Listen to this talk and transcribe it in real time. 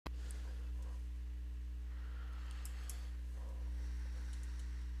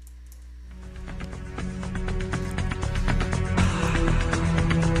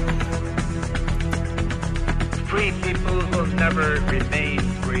never remain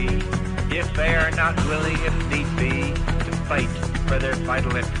free if they are not willing, if need be, to fight for their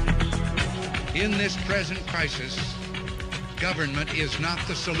vital interests. In this present crisis, government is not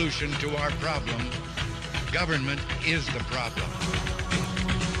the solution to our problem. Government is the problem.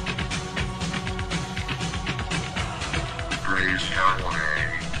 Raise Convoy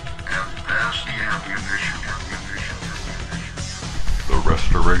and pass the ammunition. The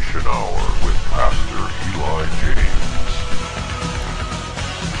Restoration Hour with Pastor Eli James.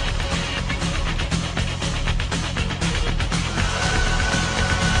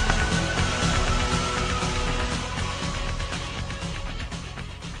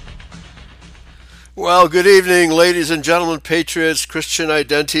 Well, good evening, ladies and gentlemen, patriots, Christian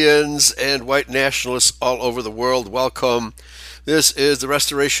identians, and white nationalists all over the world. Welcome. This is the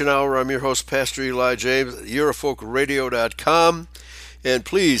Restoration Hour. I'm your host, Pastor Eli James, EurofolkRadio.com. And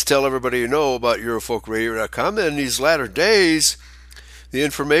please tell everybody you know about EurofolkRadio.com. In these latter days, the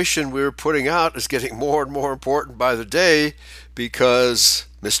information we're putting out is getting more and more important by the day because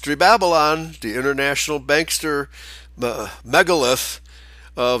Mystery Babylon, the international bankster megalith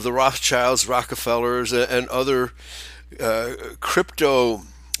of the Rothschilds, Rockefellers, and other crypto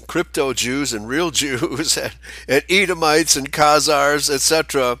Jews and real Jews and Edomites and Khazars,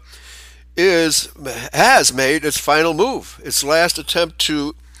 etc., has made its final move. Its last attempt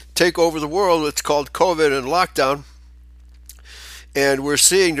to take over the world. It's called COVID and lockdown. And we're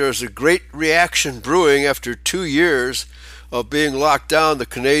seeing there's a great reaction brewing after 2 years of being locked down. The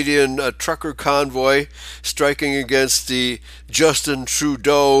Canadian trucker convoy striking against the Justin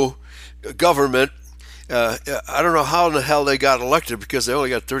Trudeau government. I don't know how in the hell they got elected because they only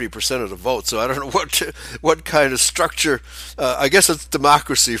got 30% of the vote. So I don't know what kind of structure. I guess it's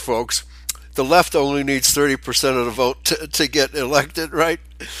democracy, folks. The left only needs 30% of the vote to get elected, right?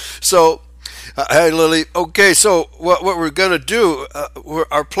 So, hey, Lily. Okay, so what we're going to do,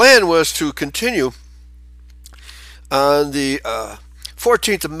 our plan was to continue on the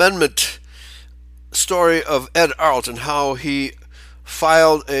 14th Amendment story of Ed Arlt and how he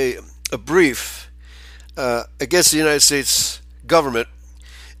filed a brief against the United States government.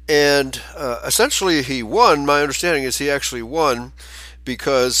 And essentially he won. My understanding is he actually won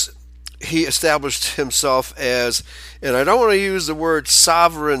because he established himself as, and I don't want to use the word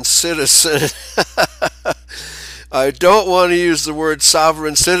sovereign citizen. I don't want to use the word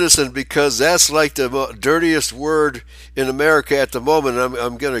sovereign citizen because that's like the dirtiest word in America at the moment.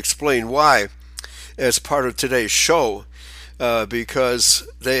 I'm going to explain why as part of today's show. Because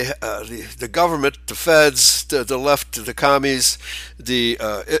the government, the feds, the left, the commies, the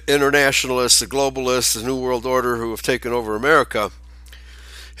internationalists, the globalists, the New World Order who have taken over America,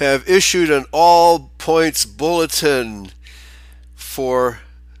 have issued an all-points bulletin for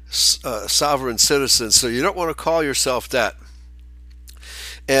sovereign citizens. So you don't want to call yourself that.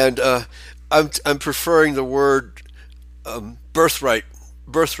 And I'm preferring the word birthright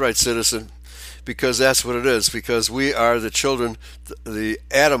citizen, because that's what it is, because we are the children, the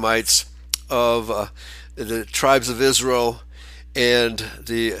Adamites of the tribes of Israel, and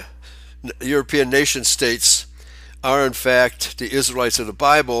the European nation states are in fact the Israelites of the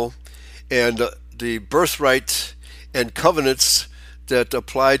Bible, and the birthright and covenants that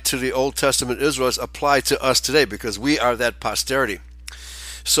applied to the Old Testament Israelites apply to us today because we are that posterity.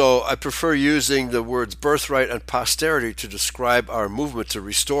 So I prefer using the words birthright and posterity to describe our movement to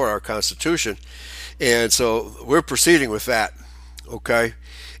restore our Constitution. And so we're proceeding with that, okay?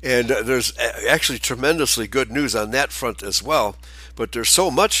 And there's actually tremendously good news on that front as well. But there's so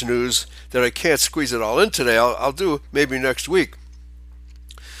much news that I can't squeeze it all in today. I'll do maybe next week.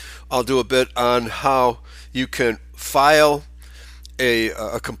 I'll do a bit on how you can file a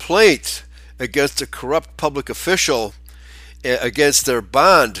complaint against a corrupt public official against their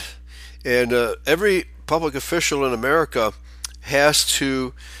bond. And every public official in America has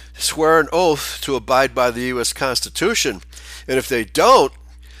to swear an oath to abide by the U.S. Constitution. And if they don't,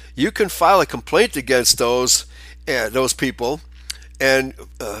 you can file a complaint against those people and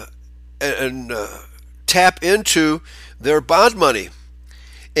tap into their bond money.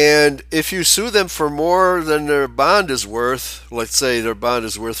 And if you sue them for more than their bond is worth, let's say their bond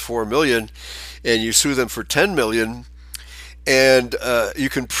is worth $4 million, and you sue them for $10 million, and you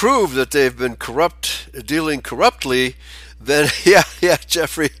can prove that they've been dealing corruptly, then yeah,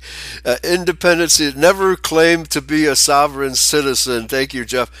 Jeffrey, independence never claimed to be a sovereign citizen. Thank you,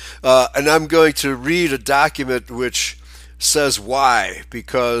 Jeff. And I'm going to read a document which says why,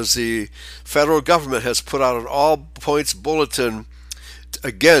 because the federal government has put out an all-points bulletin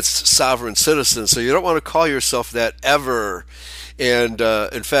against sovereign citizens. So you don't want to call yourself that ever. And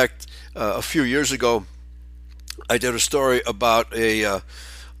in fact, a few years ago, I did a story about a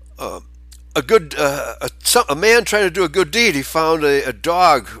man trying to do a good deed. He found a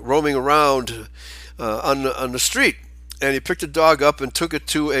dog roaming around on the street, and he picked the dog up and took it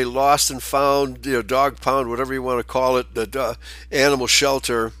to a lost and found, dog pound, whatever you want to call it, the animal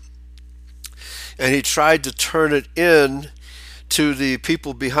shelter. And he tried to turn it in to the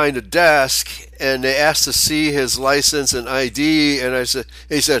people behind the desk, and they asked to see his license and ID. And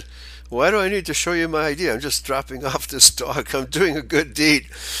he said, "Why do I need to show you my ID? I'm just dropping off this dog. I'm doing a good deed."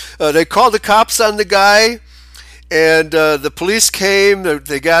 They called the cops on the guy, and the police came.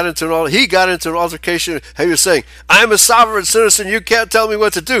 He got into an altercation. He was saying, "I'm a sovereign citizen. You can't tell me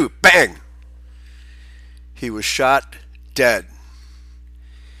what to do." Bang! He was shot dead.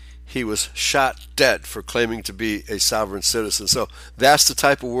 He was shot dead for claiming to be a sovereign citizen. So that's the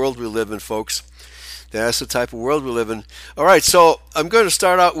type of world we live in, folks. That's the type of world we live in. All right, so I'm going to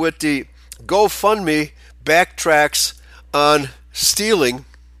start out with the GoFundMe backtracks on stealing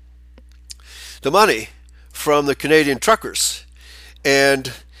the money from the Canadian truckers.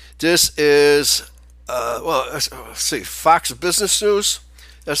 And this is, let's see, Fox Business News.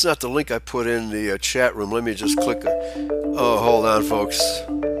 That's not the link I put in the chat room. Let me just click. Hold on, folks.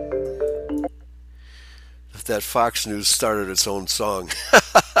 That Fox News started its own song.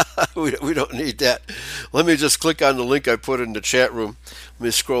 we don't need that. Let me just click on the link I put in the chat room. Let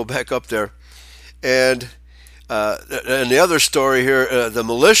me scroll back up there. And the other story here, the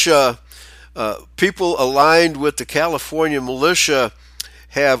militia, people aligned with the California militia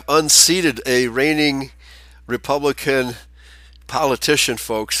have unseated a reigning Republican politician,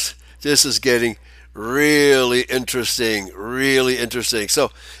 folks. This is getting really interesting.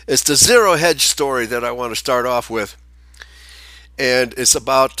 So it's the zero hedge story that I want to start off with. And it's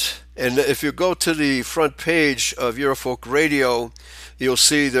about, and if you go to the front page of Eurofolk Radio, you'll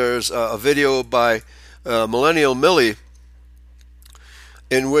see there's a video by Millennial Millie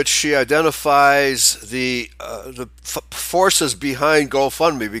in which she identifies the forces behind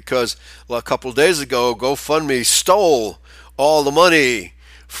GoFundMe, because a couple of days ago, GoFundMe stole all the money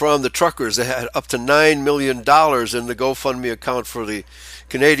from the truckers. They had up to $9 million in the GoFundMe account for the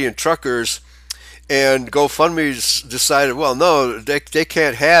Canadian truckers, and GoFundMe decided, well, no, they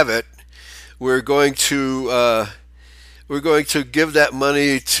can't have it. We're going to give that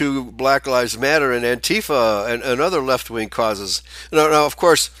money to Black Lives Matter and Antifa and other left-wing causes. Now, of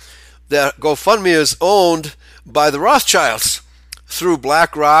course, that GoFundMe is owned by the Rothschilds through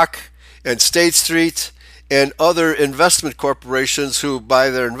BlackRock and State Street and other investment corporations who, by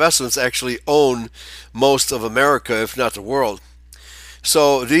their investments, actually own most of America, if not the world.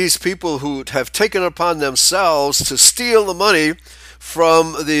 So these people who have taken upon themselves to steal the money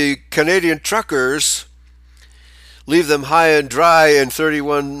from the Canadian truckers, leave them high and dry in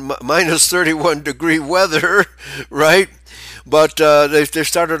minus 31 degree weather, right? But they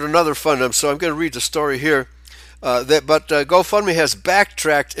started another fund. So I'm going to read the story here. But GoFundMe has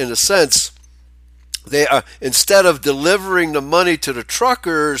backtracked in a sense. They are, instead of delivering the money to the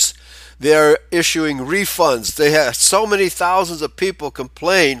truckers, they are issuing refunds. They have so many thousands of people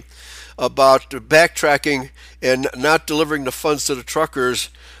complain about backtracking and not delivering the funds to the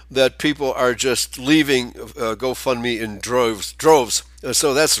truckers that people are just leaving GoFundMe in droves. And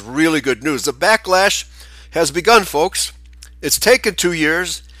so that's really good news. The backlash has begun, folks. It's taken 2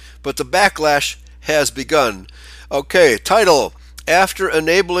 years, but the backlash has begun. Okay, title: After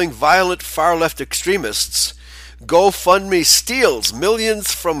enabling violent far-left extremists, GoFundMe steals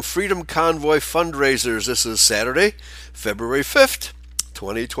millions from Freedom Convoy fundraisers. This is Saturday, February 5th,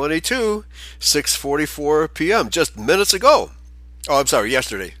 2022, 6:44 p.m., just minutes ago. Oh, I'm sorry,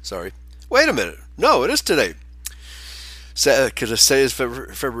 yesterday. Sorry. Wait a minute. No, it is today. Could I say it's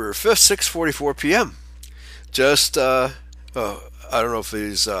February 5th, 6:44 p.m.? Just, I don't know if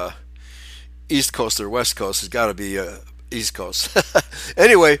he's East Coast or West Coast. It's got to be East Coast.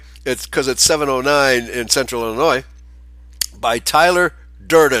 Anyway, it's because it's 7:09 in Central Illinois, by Tyler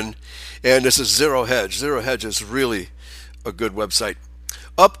Durden, and this is Zero Hedge. Zero Hedge is really a good website.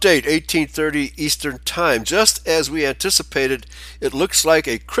 Update 18:30 Eastern Time. Just as we anticipated, it looks like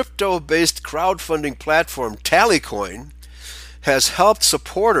a crypto-based crowdfunding platform, Tallycoin, has helped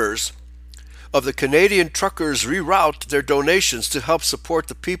supporters of the Canadian truckers reroute their donations to help support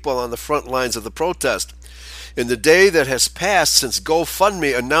the people on the front lines of the protest. In the day that has passed since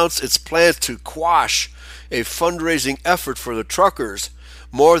GoFundMe announced its plans to quash a fundraising effort for the truckers,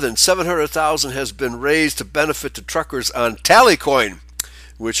 more than $700,000 has been raised to benefit the truckers on Tallycoin,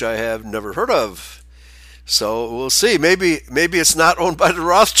 which I have never heard of. So we'll see. Maybe it's not owned by the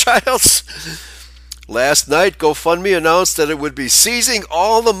Rothschilds. Last night, GoFundMe announced that it would be seizing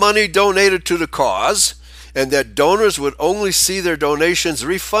all the money donated to the cause and that donors would only see their donations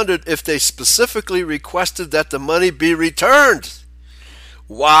refunded if they specifically requested that the money be returned.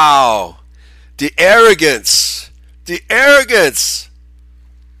 Wow. The arrogance. The arrogance.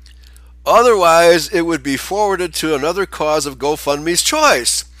 Otherwise, it would be forwarded to another cause of GoFundMe's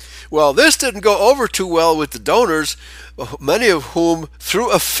choice. Well, this didn't go over too well with the donors, many of whom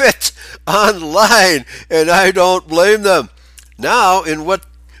threw a fit online, and I don't blame them. Now, in what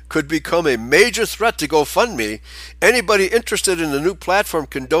could become a major threat to GoFundMe, anybody interested in the new platform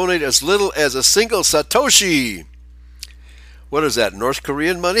can donate as little as a single Satoshi. What is that, North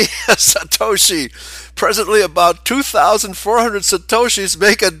Korean money? Satoshi. Presently, about 2,400 Satoshis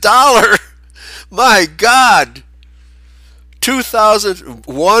make $1. My God!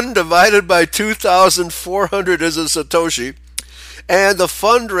 2,001 divided by 2,400 is a Satoshi. And the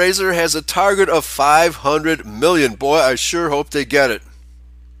fundraiser has a target of 500 million. Boy, I sure hope they get it.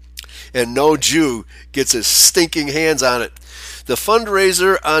 And no Jew gets his stinking hands on it. The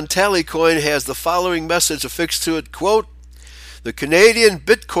fundraiser on Tallycoin has the following message affixed to it, quote, the Canadian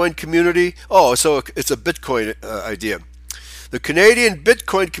Bitcoin community, so it's a Bitcoin idea. The Canadian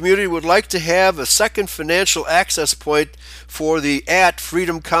Bitcoin community would like to have a second financial access point for the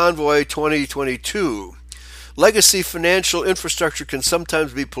Freedom Convoy 2022. Legacy financial infrastructure can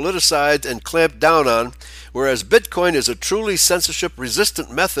sometimes be politicized and clamped down on, whereas Bitcoin is a truly censorship-resistant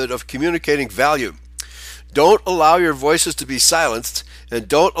method of communicating value. Don't allow your voices to be silenced, and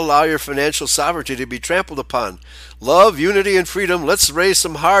don't allow your financial sovereignty to be trampled upon. Love, unity, and freedom. Let's raise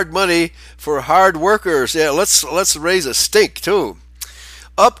some hard money for hard workers. Yeah, let's raise a stink, too.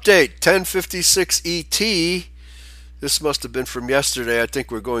 Update 1056 ET. This must have been from yesterday. I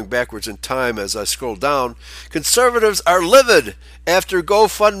think we're going backwards in time as I scroll down. Conservatives are livid after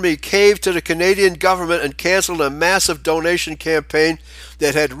GoFundMe caved to the Canadian government and canceled a massive donation campaign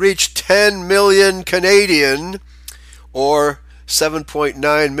that had reached 10 million Canadian, or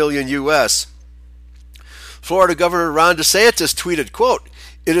 7.9 million US. Florida Governor Ron DeSantis tweeted, quote,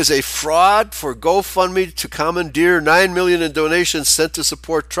 it is a fraud for GoFundMe to commandeer $9 million in donations sent to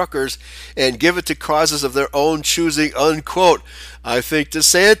support truckers and give it to causes of their own choosing, unquote. I think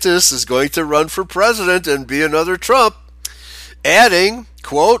DeSantis is going to run for president and be another Trump. Adding,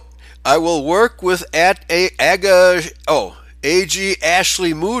 quote, I will work with AG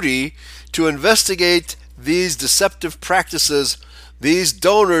Ashley Moody to investigate these deceptive practices. These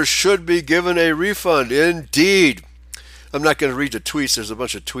donors should be given a refund. Indeed. I'm not going to read the tweets. There's a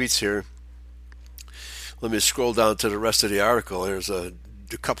bunch of tweets here. Let me scroll down to the rest of the article. There's a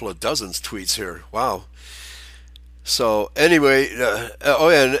couple of dozens tweets here. Wow. So anyway,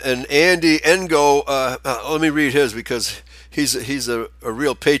 and Andy Ngo, let me read his because he's a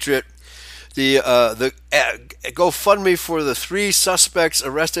real patriot. The GoFundMe for the 3 suspects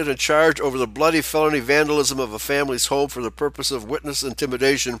arrested and charged over the bloody felony vandalism of a family's home for the purpose of witness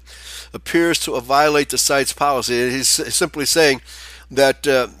intimidation appears to violate the site's policy. He's simply saying that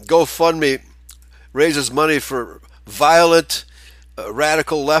GoFundMe raises money for violent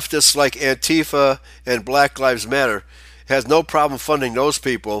radical leftists like Antifa and Black Lives Matter. It has no problem funding those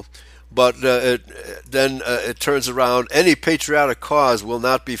people. But it turns around. Any patriotic cause will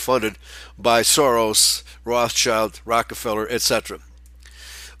not be funded by Soros, Rothschild, Rockefeller, etc.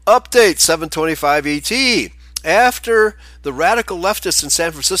 Update 725 ET. After the radical leftists in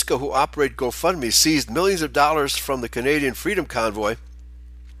San Francisco who operate GoFundMe seized millions of dollars from the Canadian Freedom Convoy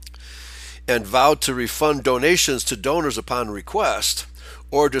and vowed to refund donations to donors upon request,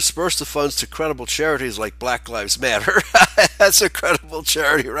 or disperse the funds to credible charities like Black Lives Matter. That's a credible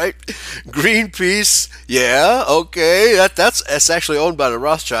charity, right? Greenpeace, yeah, okay, that's actually owned by the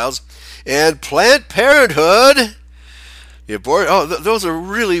Rothschilds. And Planned Parenthood, those are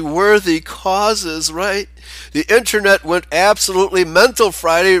really worthy causes, right? The internet went absolutely mental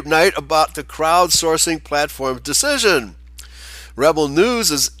Friday night about the crowdsourcing platform's decision. Rebel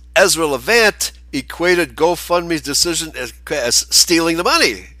News' Ezra Levant equated GoFundMe's decision as stealing the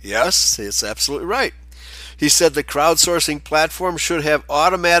money. Yes, it's absolutely right. He said the crowdsourcing platform should have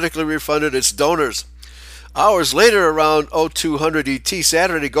automatically refunded its donors. Hours later, around 0200 ET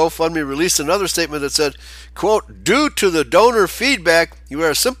Saturday, GoFundMe released another statement that said, quote, due to the donor feedback, you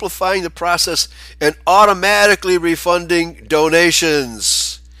are simplifying the process and automatically refunding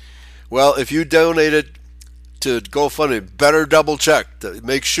donations. Well, if you donated to GoFundMe, better double check to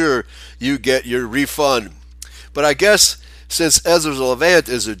make sure you get your refund. But I guess since Ezra Levant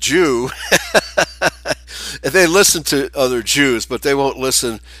is a Jew, they listen to other Jews, but they won't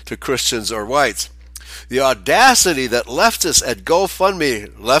listen to Christians or whites. The audacity that leftists at GoFundMe,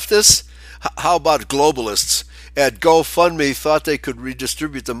 how about globalists, at GoFundMe thought they could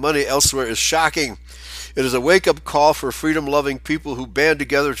redistribute the money elsewhere is shocking. It is a wake-up call for freedom-loving people who band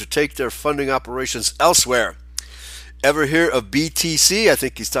together to take their funding operations elsewhere. Ever hear of BTC? I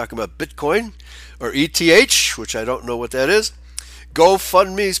think he's talking about Bitcoin. Or ETH, which I don't know what that is.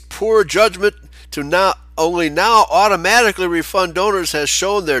 GoFundMe's poor judgment to now automatically refund donors has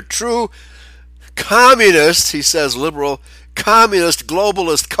shown their true communist, he says liberal, communist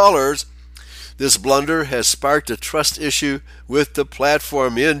globalist colors. This blunder has sparked a trust issue with the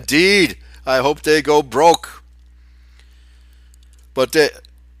platform. Indeed, I hope they go broke. But they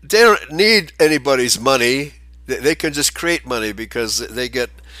don't need anybody's money. They can just create money because they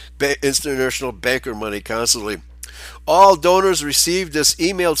get international banker money constantly. All donors received this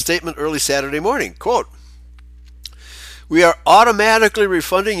emailed statement early Saturday morning. Quote, "We are automatically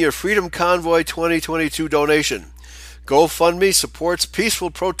refunding your Freedom Convoy 2022 donation. GoFundMe supports peaceful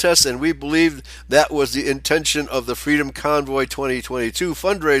protests, and we believe that was the intention of the Freedom Convoy 2022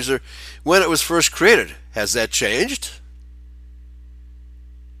 fundraiser when it was first created. Has that changed?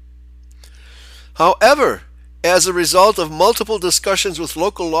 However, as a result of multiple discussions with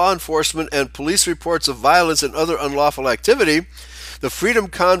local law enforcement and police reports of violence and other unlawful activity, the Freedom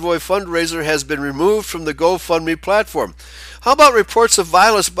Convoy fundraiser has been removed from the GoFundMe platform. How about reports of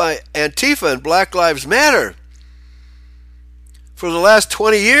violence by Antifa and Black Lives Matter for the last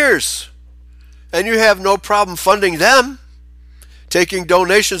 20 years? And you have no problem funding them, taking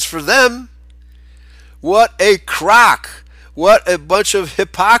donations for them. What a crock. What a bunch of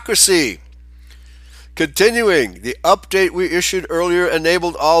hypocrisy. Continuing, the update we issued earlier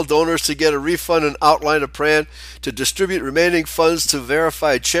enabled all donors to get a refund and outlined a plan to distribute remaining funds to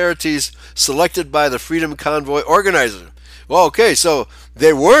verified charities selected by the Freedom Convoy organizer. Well, okay, so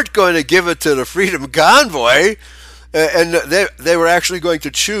they weren't going to give it to the Freedom Convoy, and they were actually going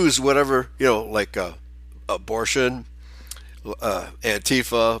to choose whatever, like abortion,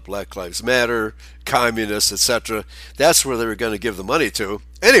 Antifa, Black Lives Matter, communists, etc. That's where they were going to give the money to.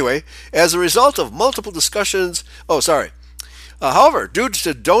 Anyway, as a result of multiple discussions, however, due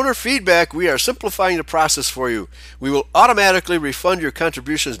to donor feedback, we are simplifying the process for you. We will automatically refund your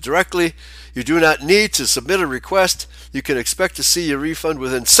contributions directly. You do not need to submit a request. You can expect to see your refund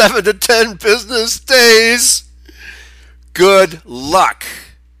within 7 to 10 business days. Good luck,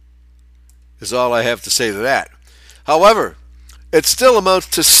 is all I have to say to that. However, it still amounts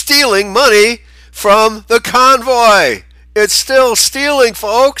to stealing money from the convoy. It's still stealing,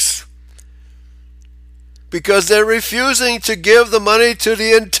 folks, because they're refusing to give the money to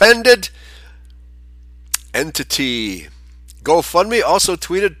the intended entity. GoFundMe also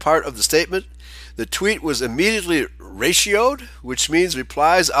tweeted part of the statement. The tweet was immediately ratioed, which means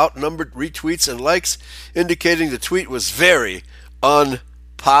replies outnumbered retweets and likes, indicating the tweet was very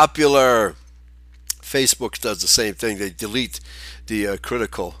unpopular. Facebook does the same thing. They delete the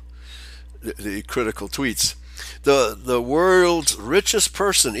critical tweets. The world's richest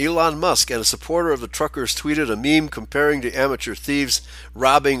person, Elon Musk, and a supporter of the truckers tweeted a meme comparing the amateur thieves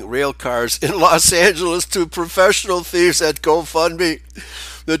robbing rail cars in Los Angeles to professional thieves at GoFundMe.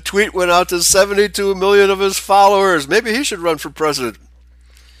 The tweet went out to 72 million of his followers. Maybe he should run for president.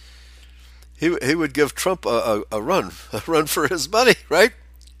 He would give Trump a run for his money, right?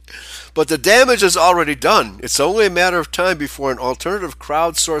 But the damage is already done. It's only a matter of time before an alternative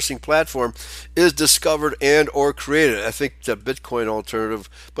crowdsourcing platform is discovered and or created. I think the Bitcoin alternative,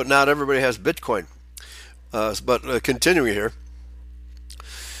 but not everybody has Bitcoin. Continuing here.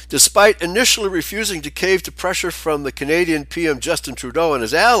 Despite initially refusing to cave to pressure from the Canadian PM Justin Trudeau and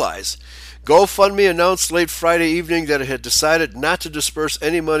his allies, GoFundMe announced late Friday evening that it had decided not to disperse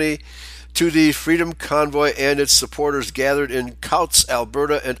any money to the Freedom Convoy and its supporters gathered in Coutts,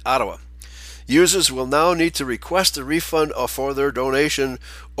 Alberta, and Ottawa. Users will now need to request a refund for their donation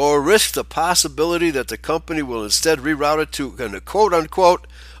or risk the possibility that the company will instead reroute it to a quote-unquote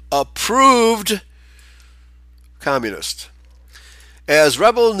approved communist. As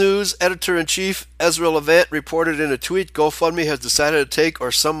Rebel News editor-in-chief Ezra Levant reported in a tweet, GoFundMe has decided to take,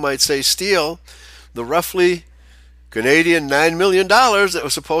 or some might say steal, the roughly Canadian $9 million that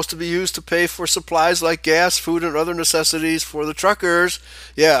was supposed to be used to pay for supplies like gas, food, and other necessities for the truckers.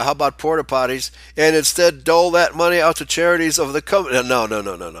 Yeah, how about porta potties? And instead dole that money out to charities of the company. No.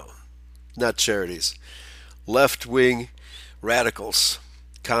 Not charities. Left-wing radicals,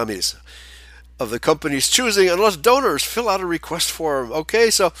 commies of the company's choosing, unless donors fill out a request form. Okay,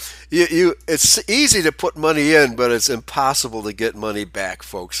 so it's easy to put money in, but it's impossible to get money back,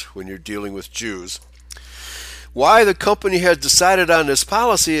 folks, when you're dealing with Jews. Why the company has decided on this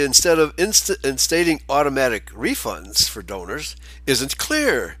policy instead of instating automatic refunds for donors isn't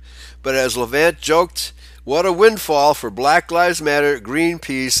clear. But as Levant joked, what a windfall for Black Lives Matter,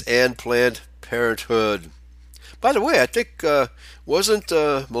 Greenpeace, and Planned Parenthood. By the way, I think, wasn't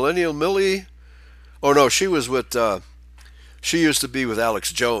Millennial Millie? Oh, no, she was with, she used to be with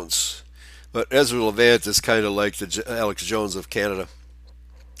Alex Jones. But Ezra Levant is kind of like the Alex Jones of Canada.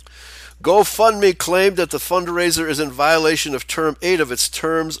 GoFundMe claimed that the fundraiser is in violation of Term 8 of its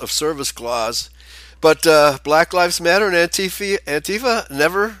Terms of Service Clause. But Black Lives Matter and Antifa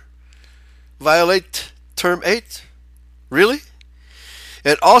never violate Term 8? Really?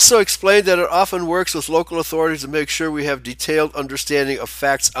 And also explained that it often works with local authorities to make sure we have detailed understanding of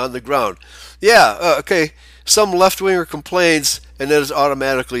facts on the ground. Yeah, okay, some left-winger complains and then it's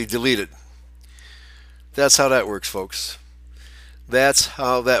automatically deleted. That's how that works, folks. That's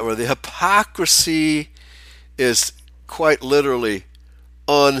how that works. The hypocrisy is quite literally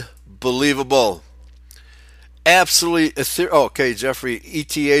unbelievable. Absolutely. Okay, Jeffrey,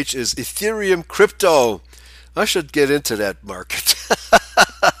 ETH is Ethereum crypto. I should get into that market.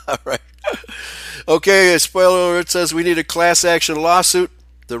 All right. Okay, spoiler alert says we need a class action lawsuit.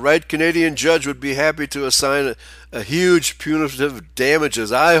 The right Canadian judge would be happy to assign a huge punitive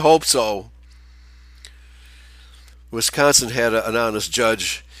damages. I hope so. Wisconsin had an honest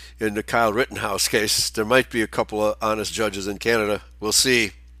judge in the Kyle Rittenhouse case. There might be a couple of honest judges in Canada. We'll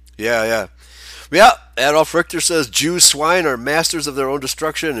see. Yeah. Adolf Richter says Jews swine are masters of their own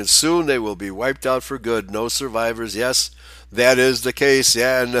destruction and soon they will be wiped out for good. No survivors. Yes, that is the case.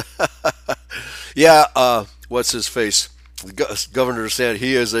 Yeah, and what's his face? Governor said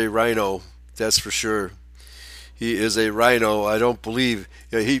he is a rhino. That's for sure. He is a rhino. I don't believe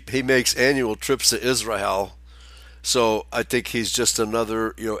he makes annual trips to Israel. So I think he's just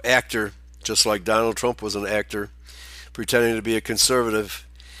another actor, just like Donald Trump was an actor, pretending to be a conservative.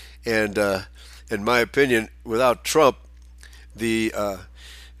 And in my opinion, without Trump, the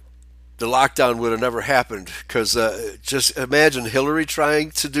lockdown would have never happened. Because just imagine Hillary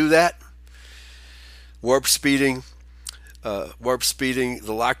trying to do that, warp speeding the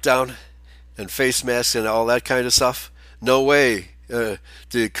lockdown and face masks and all that kind of stuff. No way.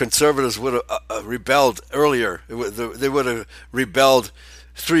 The conservatives would have rebelled earlier. They would have rebelled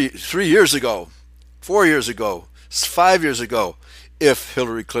 3 years ago, 4 years ago, 5 years ago, if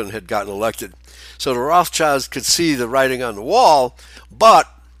Hillary Clinton had gotten elected. So the Rothschilds could see the writing on the wall, but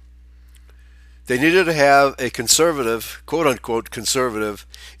they needed to have a conservative, quote-unquote conservative,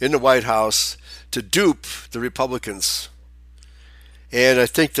 in the White House to dupe the Republicans. And I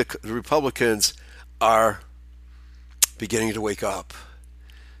think the Republicans are beginning to wake up.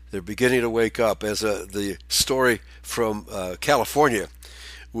 They're beginning to wake up, as the story from California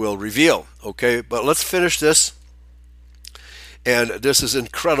will reveal. Okay, but let's finish this. And this is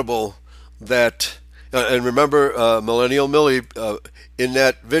incredible that, and remember, Millennial Millie, in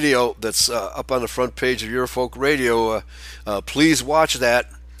that video that's up on the front page of Eurofolk Radio, please watch that.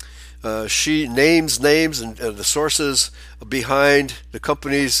 She names names and the sources behind the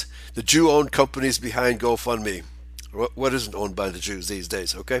companies, the Jew-owned companies behind GoFundMe. What isn't owned by the Jews these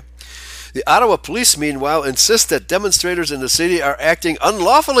days, okay? The Ottawa police, meanwhile, insist that demonstrators in the city are acting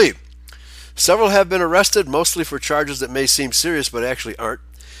unlawfully. Several have been arrested, mostly for charges that may seem serious but actually aren't,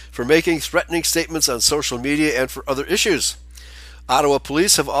 for making threatening statements on social media and for other issues. Ottawa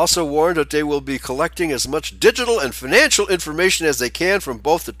police have also warned that they will be collecting as much digital and financial information as they can from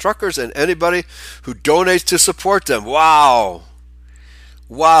both the truckers and anybody who donates to support them. Wow.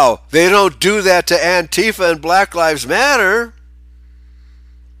 They don't do that to Antifa and Black Lives Matter.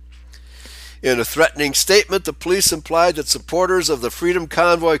 In a threatening statement, the police implied that supporters of the Freedom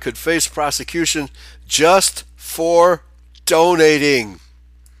Convoy could face prosecution just for donating.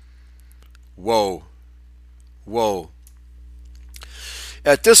 Whoa.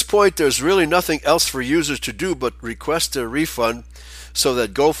 At this point, there's really nothing else for users to do but request a refund so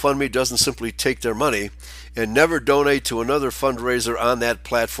that GoFundMe doesn't simply take their money and never donate to another fundraiser on that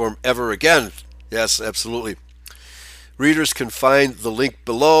platform ever again. Yes, absolutely. Readers can find the link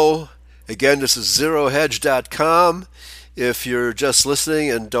below. Again, this is zerohedge.com if you're just listening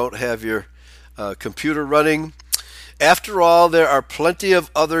and don't have your computer running. After all, there are plenty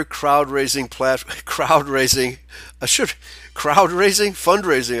of other fundraising,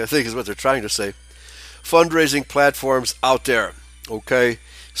 I think is what they're trying to say. Fundraising platforms out there. Okay,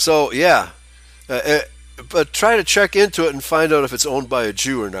 so yeah, but try to check into it and find out if it's owned by a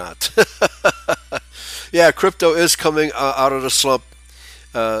Jew or not. Yeah, crypto is coming out of the slump.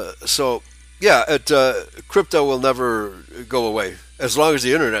 So yeah, crypto will never go away as long as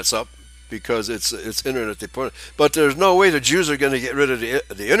the internet's up, because it's internet they put it. But there's no way the Jews are going to get rid of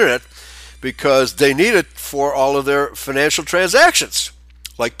the internet, because they need it for all of their financial transactions,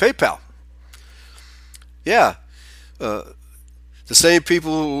 like PayPal. Yeah. The The same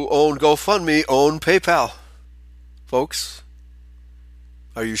people who own GoFundMe own PayPal. Folks,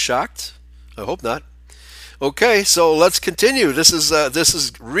 are you shocked? I hope not. Okay, so let's continue. This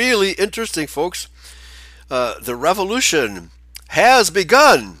is really interesting, folks. The revolution has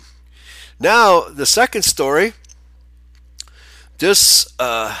begun. Now, the second story, this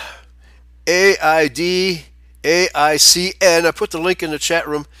AICN, I put the link in the chat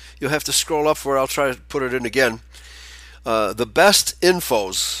room. You'll have to scroll up for it. I'll try to put it in again. The best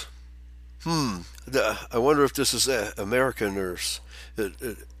infos. I wonder if this is American or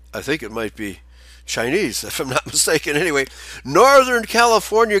I think it might be Chinese, if I'm not mistaken. Anyway, Northern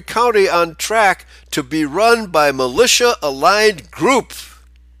California county on track to be run by militia-aligned group.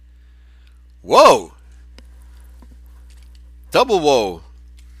 Whoa. Double whoa.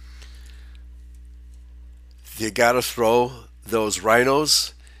 You gotta throw those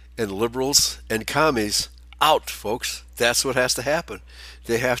rhinos and liberals and commies out, folks. That's what has to happen.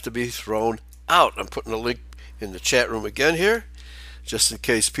 They have to be thrown out. I'm putting a link in the chat room again here, just in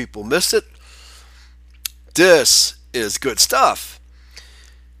case people missed it. This is good stuff.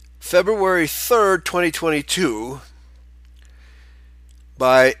 February 3rd, 2022,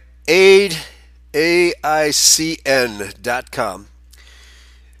 by AICN.com.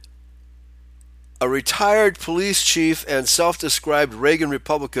 A retired police chief and self-described Reagan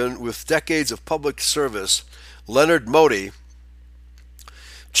Republican with decades of public service, Leonard Modi,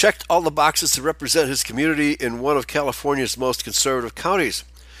 checked all the boxes to represent his community in one of California's most conservative counties.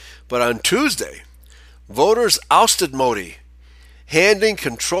 But on Tuesday, voters ousted Modi, handing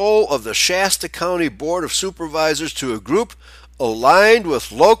control of the Shasta County Board of Supervisors to a group aligned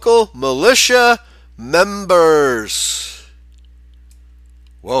with local militia members.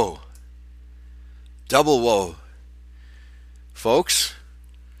 Whoa. Double whoa. Folks,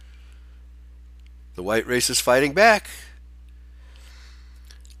 the white race is fighting back.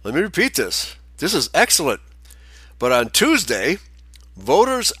 Let me repeat this. This is excellent. But on Tuesday,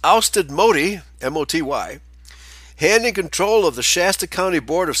 voters ousted Modi, M-O-T-Y, handing control of the Shasta County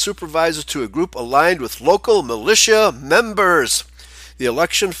Board of Supervisors to a group aligned with local militia members. The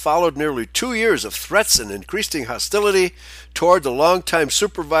election followed nearly 2 years of threats and increasing hostility toward the longtime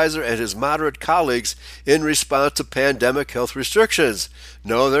supervisor and his moderate colleagues in response to pandemic health restrictions.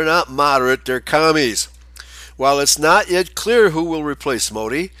 No, they're not moderate, they're commies. While it's not yet clear who will replace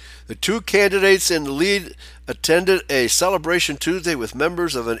Modi, the two candidates in the lead attended a celebration Tuesday with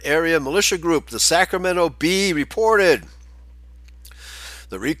members of an area militia group, the Sacramento Bee reported.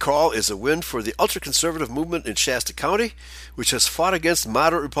 The recall is a win for the ultra-conservative movement in Shasta County, which has fought against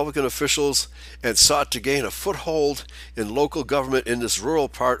moderate Republican officials and sought to gain a foothold in local government in this rural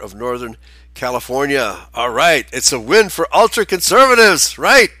part of Northern California. All right, it's a win for ultra-conservatives,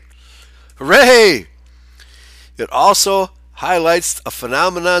 right? Hooray! It also highlights a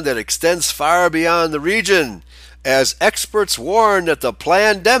phenomenon that extends far beyond the region, as experts warn that the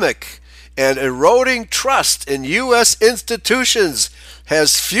pandemic and eroding trust in U.S. institutions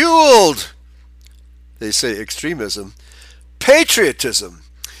has fueled, they say, extremism, patriotism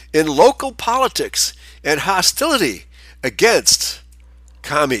in local politics, and hostility against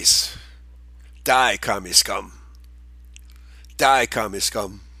commies. Die, commie scum. Die, commie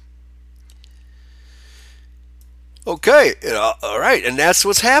scum. Okay, all right, and that's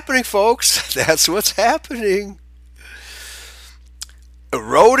what's happening, folks. That's what's happening.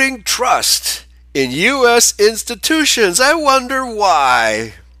 Eroding trust in U.S. institutions. I wonder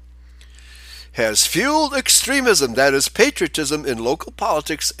why. Has fueled extremism, that is, patriotism in local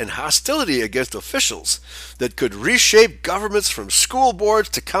politics and hostility against officials that could reshape governments from school boards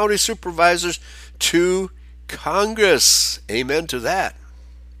to county supervisors to Congress. Amen to that.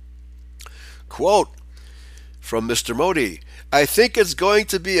 Quote from Mr. Modi, I think it's going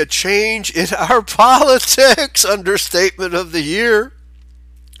to be a change in our politics. Understatement of the year.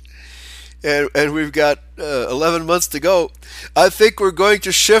 And we've got 11 months to go. I think we're going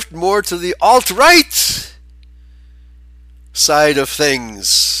to shift more to the alt-right side of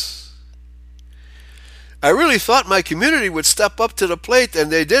things. I really thought my community would step up to the plate,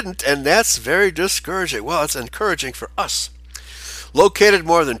 and they didn't, and that's very discouraging. Well, it's encouraging for us. Located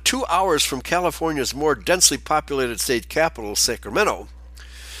more than 2 hours from California's more densely populated state capital, Sacramento,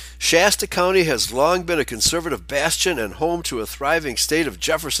 Shasta County has long been a conservative bastion and home to a thriving state of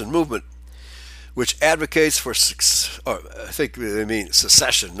Jefferson movement, which advocates for, I think they mean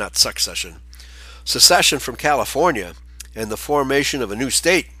secession, not succession, secession from California and the formation of a new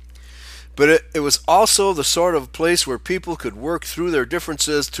state. But it was also the sort of place where people could work through their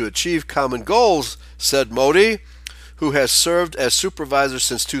differences to achieve common goals, said Modi, who has served as supervisor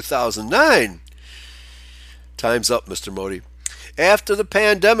since 2009. Time's up, Mr. Modi. After the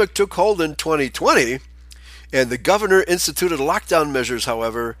pandemic took hold in 2020 and the governor instituted lockdown measures,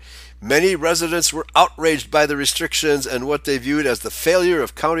 however, many residents were outraged by the restrictions and what they viewed as the failure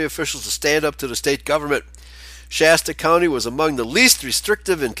of county officials to stand up to the state government. Shasta County was among the least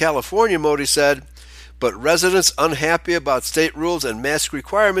restrictive in California, Modi said, but residents unhappy about state rules and mask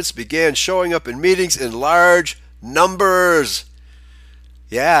requirements began showing up in meetings in large numbers.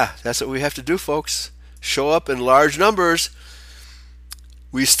 Yeah, that's what we have to do, folks. Show up in large numbers.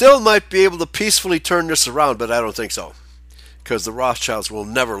 We still might be able to peacefully turn this around, but I don't think so, because the Rothschilds will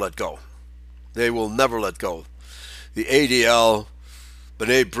never let go. They will never let go. The ADL,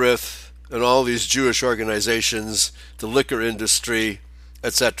 B'nai B'rith, and all these Jewish organizations, the liquor industry,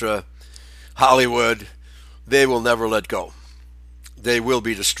 etc., Hollywood, they will never let go. They will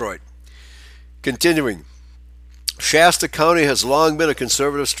be destroyed. Continuing, Shasta County has long been a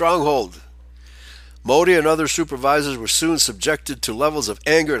conservative stronghold. Modi and other supervisors were soon subjected to levels of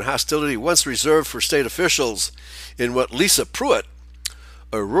anger and hostility once reserved for state officials in what Lisa Pruitt,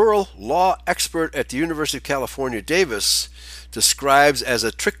 a rural law expert at the University of California, Davis, describes as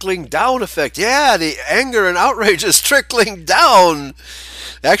a trickling down effect. Yeah, the anger and outrage is trickling down.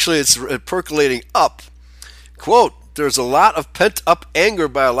 Actually, it's percolating up. Quote, there's a lot of pent-up anger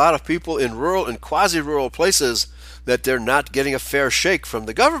by a lot of people in rural and quasi-rural places that they're not getting a fair shake from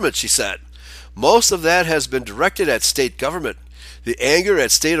the government, she said. Most of that has been directed at state government. The anger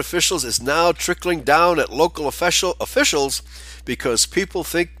at state officials is now trickling down at local officials because people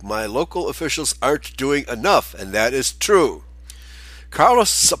think my local officials aren't doing enough, and that is true. Carlos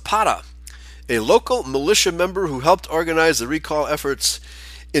Zapata, a local militia member who helped organize the recall efforts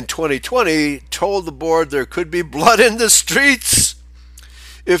in 2020, told the board there could be blood in the streets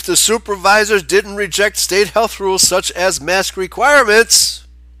if the supervisors didn't reject state health rules such as mask requirements.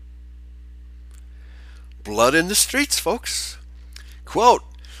 Blood in the streets, folks. Quote,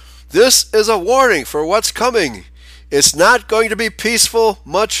 this is a warning for what's coming. It's not going to be peaceful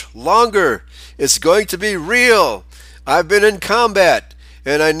much longer. It's going to be real. I've been in combat,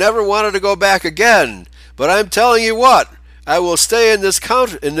 and I never wanted to go back again. But I'm telling you what, I will stay in this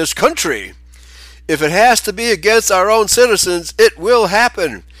country. If it has to be against our own citizens, it will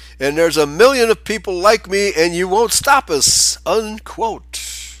happen. And there's a million of people like me, and you won't stop us. Unquote.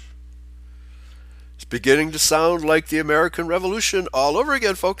 It's beginning to sound like the American Revolution all over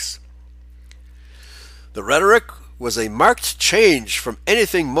again, folks. The rhetoric was a marked change from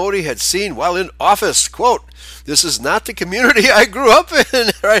anything Modi had seen while in office. Quote, this is not the community I grew up in.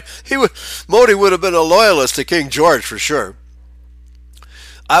 Right? Modi would have been a loyalist to King George for sure.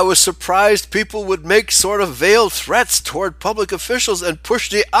 I was surprised people would make sort of veiled threats toward public officials and push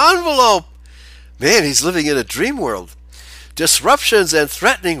the envelope. Man, he's living in a dream world. Disruptions and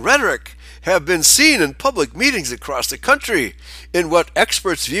threatening rhetoric have been seen in public meetings across the country in what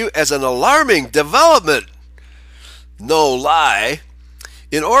experts view as an alarming development. No lie.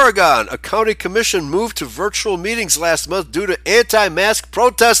 In Oregon, a county commission moved to virtual meetings last month due to anti-mask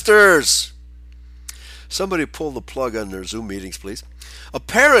protesters. Somebody pull the plug on their Zoom meetings, please. A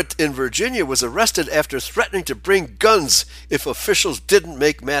parent in Virginia was arrested after threatening to bring guns if officials didn't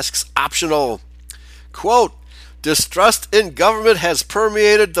make masks optional. Quote, distrust in government has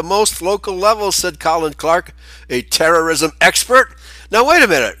permeated the most local levels, said Colin Clark, a terrorism expert. Now, wait a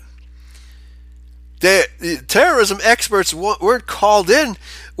minute. The terrorism experts weren't called in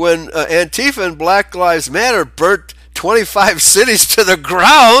when Antifa and Black Lives Matter burnt 25 cities to the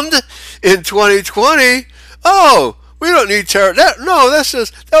ground in 2020. Oh, we don't need terror.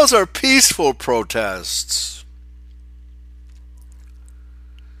 Those are peaceful protests.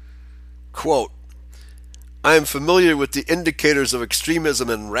 Quote, I'm familiar with the indicators of extremism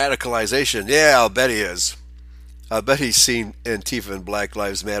and radicalization. Yeah, I'll bet he is. I bet he's seen Antifa and Black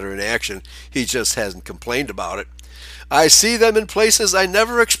Lives Matter in action. He just hasn't complained about it. I see them in places I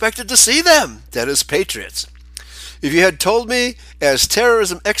never expected to see them. That is, patriots. If you had told me as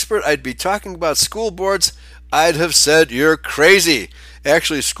terrorism expert I'd be talking about school boards, I'd have said you're crazy.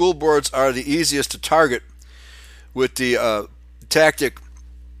 Actually, school boards are the easiest to target with the tactic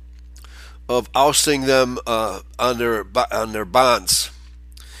of ousting them on their bonds.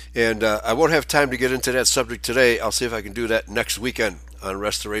 And I won't have time to get into that subject today. I'll see if I can do that next weekend on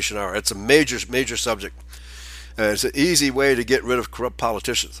Restoration Hour. It's a major subject. It's an easy way to get rid of corrupt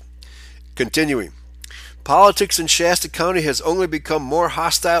politicians. Continuing. Politics in Shasta County has only become more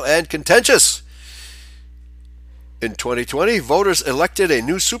hostile and contentious. In 2020, voters elected a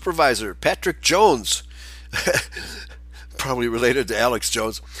new supervisor, Patrick Jones, probably related to Alex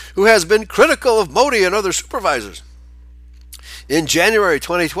Jones, who has been critical of Modi and other supervisors. In January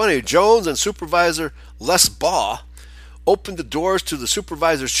 2020, Jones and Supervisor Les Baugh opened the doors to the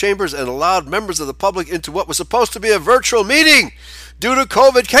supervisors' chambers and allowed members of the public into what was supposed to be a virtual meeting due to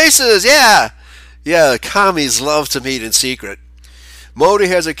COVID cases. Yeah, the commies love to meet in secret. Modi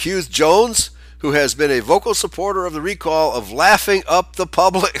has accused Jones, who has been a vocal supporter of the recall, of laughing up the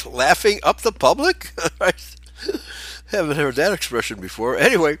public. Laughing up the public? Haven't heard that expression before.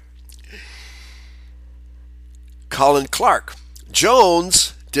 Anyway, Colin Clark.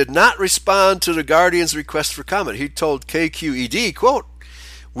 Jones did not respond to the Guardian's request for comment. He told KQED, quote,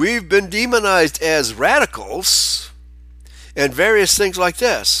 "We've been demonized as radicals and various things like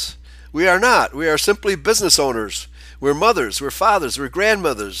this. We are not. We are simply business owners. We're mothers, we're fathers, we're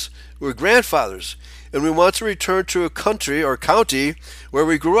grandmothers, we're grandfathers, and we want to return to a country or county where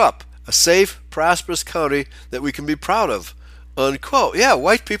we grew up, a safe, prosperous county that we can be proud of," unquote. Yeah,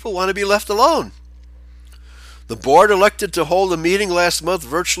 white people want to be left alone. The board elected to hold a meeting last month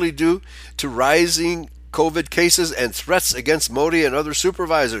virtually due to rising COVID cases and threats against Modi and other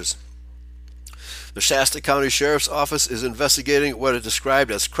supervisors. The Shasta County Sheriff's Office is investigating what it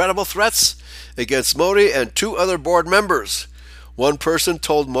described as credible threats against Modi and 2 other board members. One person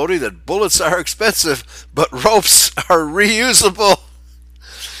told Modi that bullets are expensive, but ropes are reusable.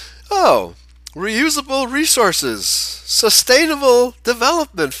 Oh, reusable resources. Sustainable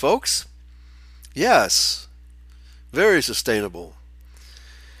development, folks. Yes, very sustainable.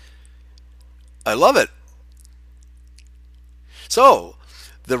 I love it. So,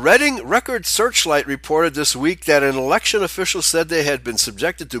 the Reading Record Searchlight reported this week that an election official said they had been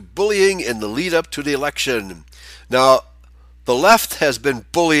subjected to bullying in the lead up to the election. Now, the left has been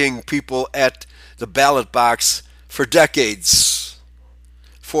bullying people at the ballot box for decades.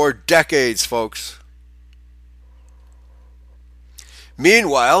 For decades, folks.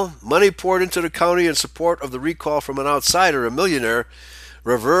 Meanwhile, money poured into the county in support of the recall from an outsider, a millionaire,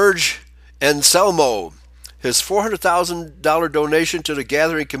 Raverge Anselmo. His $400,000 donation to the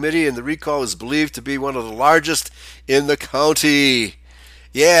gathering committee and the recall is believed to be one of the largest in the county.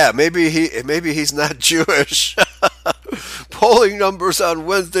 Yeah, maybe he's not Jewish. Polling numbers on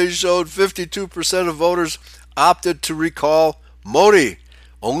Wednesday showed 52% of voters opted to recall Modi.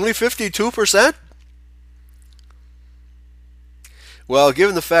 Only 52%? Well,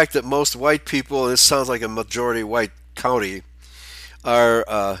 given the fact that most white people, and this sounds like a majority white county,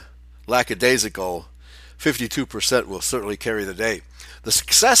 are lackadaisical, 52% will certainly carry the day. The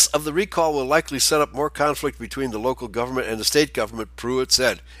success of the recall will likely set up more conflict between the local government and the state government, Pruitt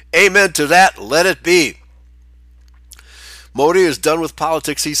said. Amen to that. Let it be. Modi is done with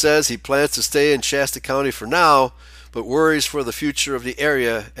politics, he says. He plans to stay in Shasta County for now, but worries for the future of the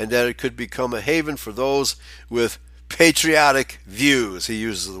area and that it could become a haven for those with patriotic views. He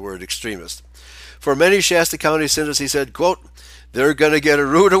uses the word extremist. For many Shasta County citizens, he said, quote, "They're going to get a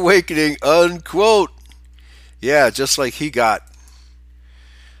rude awakening," unquote. Yeah, just like he got.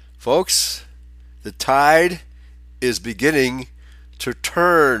 Folks, the tide is beginning to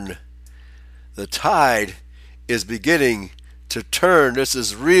turn. The tide is beginning to turn. This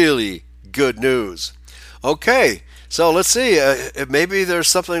is really good news. Okay, so let's see. Maybe there's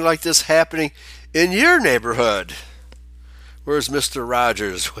something like this happening in your neighborhood. Where's Mr.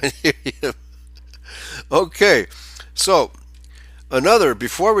 Rogers? Okay, so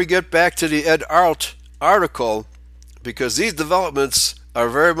before we get back to the Ed Arlt article, because these developments are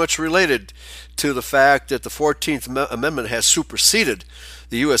very much related to the fact that the 14th Amendment has superseded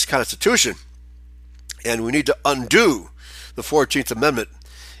the U.S. Constitution, and we need to undo the 14th Amendment,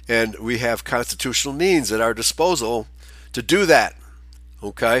 and we have constitutional means at our disposal to do that.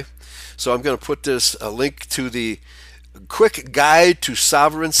 Okay, so I'm going to put this a link to the Quick Guide to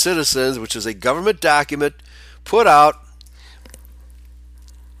Sovereign Citizens, which is a government document put out.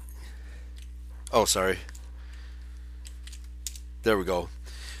 Oh, sorry. There we go.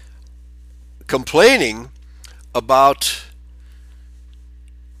 Complaining about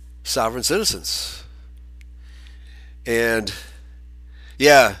sovereign citizens. And,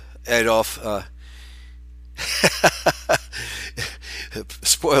 yeah, Adolf,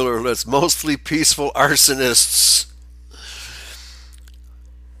 spoiler alert, it's mostly peaceful arsonists.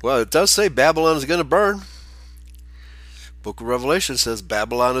 Well, it does say Babylon is going to burn. Book of Revelation says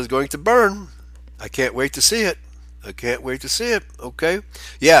Babylon is going to burn. I can't wait to see it. Okay?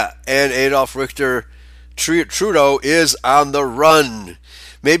 Yeah, and Adolf Richter Trudeau is on the run.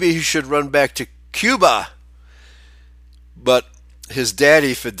 Maybe he should run back to Cuba. But his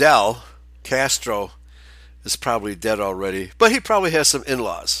daddy, Fidel Castro, is probably dead already. But he probably has some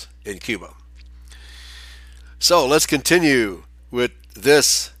in-laws in Cuba. So let's continue with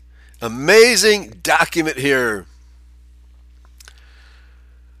this amazing document here.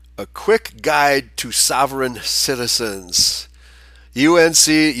 A quick guide to sovereign citizens. UNC,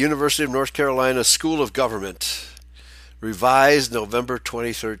 University of North Carolina School of Government. Revised November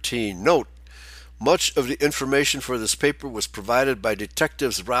 2013. Note, much of the information for this paper was provided by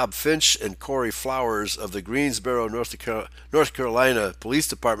detectives Rob Finch and Corey Flowers of the Greensboro, North Carolina Police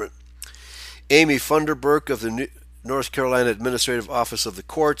Department, Amy Funderburk of the North Carolina Administrative Office of the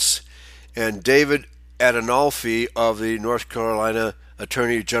Courts, and David Adenolfi of the North Carolina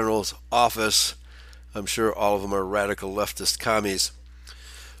Attorney General's Office. I'm sure all of them are radical leftist commies.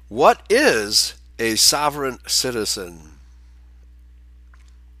 What is a sovereign citizen?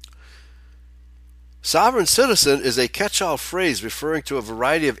 Sovereign citizen is a catch-all phrase referring to a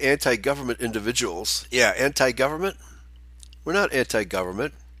variety of anti-government individuals. Yeah, anti-government? We're not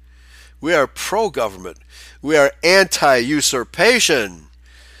anti-government. We are pro-government. We are anti-usurpation.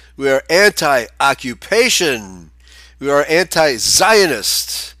 We are anti-occupation. We are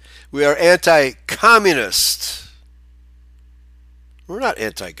anti-Zionist. We are anti-communist. We're not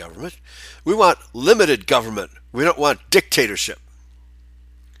anti-government. We want limited government. We don't want dictatorship.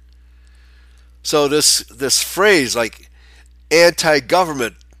 So this phrase like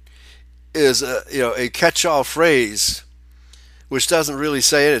anti-government is a catch-all phrase, which doesn't really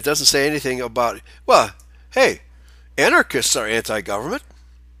say it. It doesn't say anything about, well, hey, anarchists are anti-government.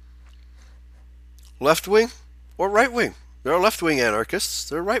 Left-wing or right-wing. There are left-wing anarchists.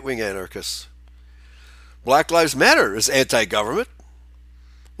 There are right-wing anarchists. Black Lives Matter is anti-government.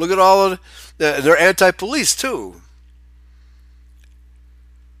 Look at all of they're anti-police too.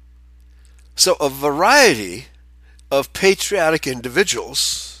 So a variety of patriotic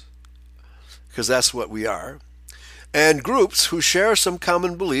individuals, because that's what we are, and groups who share some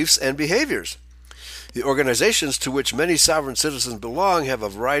common beliefs and behaviors. The organizations to which many sovereign citizens belong have a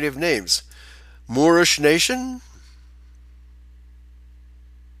variety of names. Moorish Nation,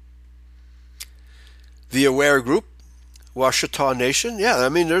 the Aware Group, Washita Nation. Yeah, I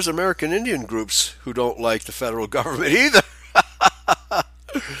mean, there's American Indian groups who don't like the federal government either.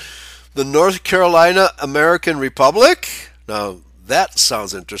 The North Carolina American Republic. Now, that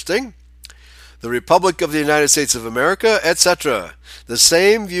sounds interesting. The Republic of the United States of America, etc. The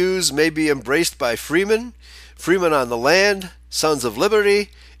same views may be embraced by freemen, freemen on the land, Sons of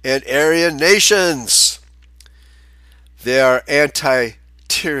Liberty, and Aryan nations. They are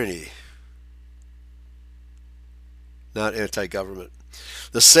anti-tyranny, not anti-government.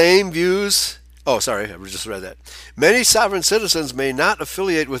 The same views... Oh, sorry, I just read that. Many sovereign citizens may not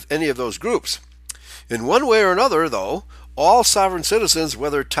affiliate with any of those groups. In one way or another, though, all sovereign citizens,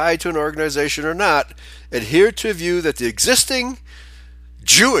 whether tied to an organization or not, adhere to a view that the existing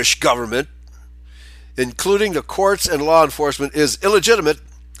Jewish government, including the courts and law enforcement, is illegitimate,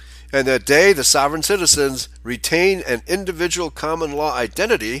 and that they, the sovereign citizens, retain an individual common law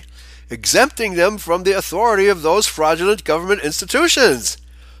identity, exempting them from the authority of those fraudulent government institutions.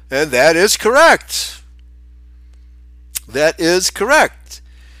 And that is correct. That is correct.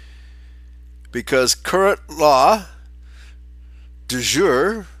 Because current law, de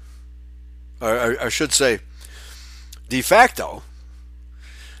jure, or I should say de facto,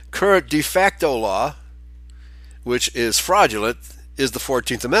 current de facto law, which is fraudulent, is the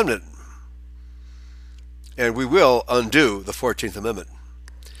 14th Amendment. And we will undo the 14th Amendment.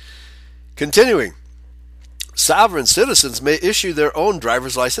 Continuing. Sovereign citizens may issue their own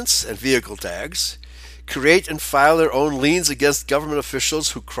driver's license and vehicle tags, create and file their own liens against government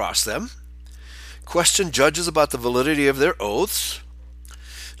officials who cross them, question judges about the validity of their oaths,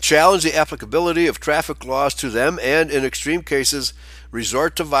 challenge the applicability of traffic laws to them, and, in extreme cases,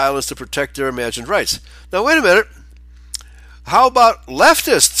 resort to violence to protect their imagined rights. Now, wait a minute. How about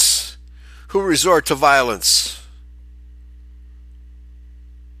leftists who resort to violence?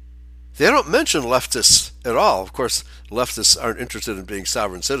 They don't mention leftists at all. Of course, leftists aren't interested in being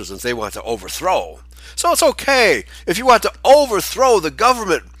sovereign citizens. They want to overthrow. So it's okay if you want to overthrow the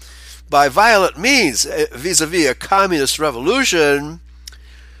government by violent means vis-a-vis a communist revolution.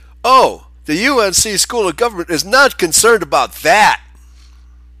 Oh, the UNC School of Government is not concerned about that.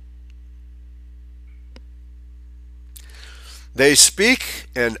 They speak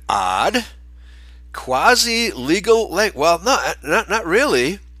an odd, quasi-legal language. Well, not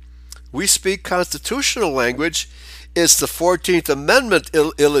really. We speak constitutional language. It's the 14th Amendment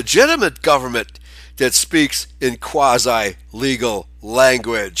illegitimate government that speaks in quasi-legal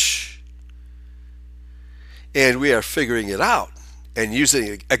language. And we are figuring it out and using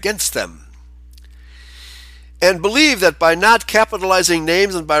it against them. And believe that by not capitalizing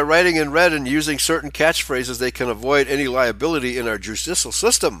names and by writing in red and using certain catchphrases, they can avoid any liability in our judicial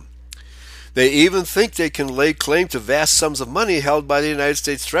system. They even think they can lay claim to vast sums of money held by the United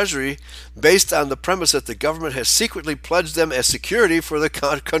States Treasury based on the premise that the government has secretly pledged them as security for the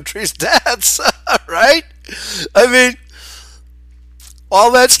country's debts. Right? I mean,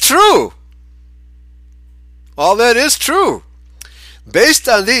 all that's true. All that is true. Based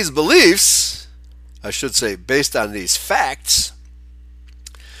on these beliefs, I should say based on these facts,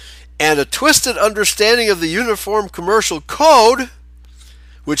 and a twisted understanding of the Uniform Commercial Code,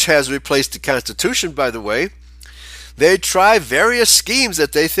 which has replaced the Constitution, by the way, they try various schemes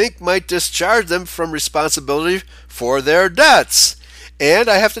that they think might discharge them from responsibility for their debts. And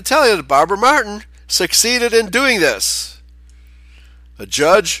I have to tell you that Barbara Martin succeeded in doing this. A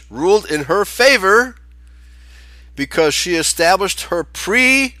judge ruled in her favor because she established her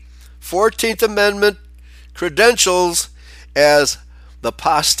pre-14th Amendment credentials as the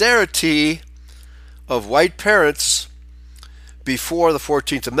posterity of white parents before the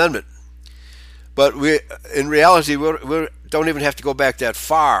 14th Amendment. But in reality, we don't even have to go back that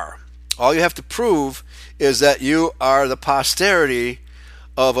far. All you have to prove is that you are the posterity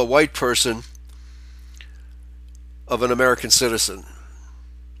of a white person, of an American citizen,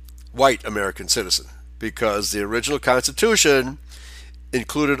 white American citizen, because the original Constitution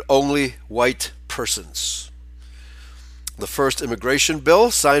included only white persons. The first immigration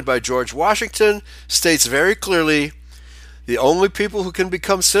bill, signed by George Washington, states very clearly the only people who can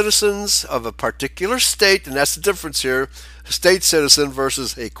become citizens of a particular state, and that's the difference here, a state citizen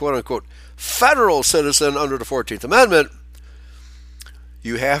versus a quote-unquote federal citizen under the 14th Amendment,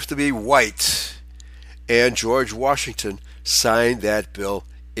 you have to be white. And George Washington signed that bill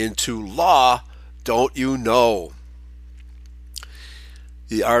into law, don't you know?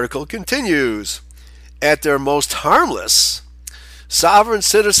 The article continues, at their most harmless, sovereign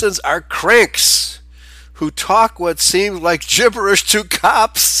citizens are cranks who talk what seems like gibberish to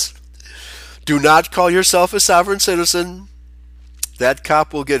cops. Do not call yourself a sovereign citizen. That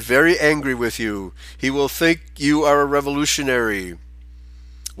cop will get very angry with you. He will think you are a revolutionary.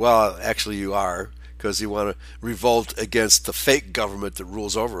 Well, actually you are, because you want to revolt against the fake government that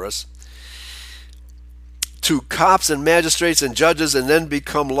rules over us. To cops and magistrates and judges, and then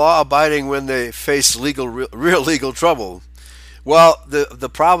become law-abiding when they face real legal trouble. Well, the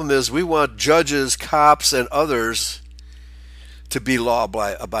problem is we want judges, cops, and others to be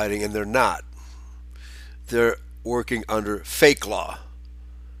law-abiding, and they're not. They're working under fake law,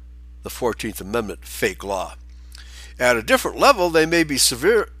 the 14th Amendment fake law. At a different level, they may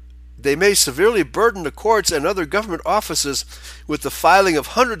severely burden the courts and other government offices with the filing of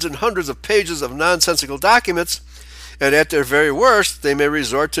hundreds and hundreds of pages of nonsensical documents, and at their very worst, they may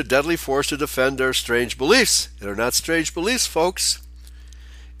resort to deadly force to defend their strange beliefs. They're not strange beliefs, folks.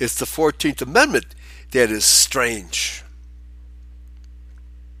 It's the 14th Amendment that is strange.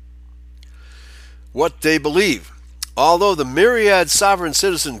 What they believe. Although the myriad sovereign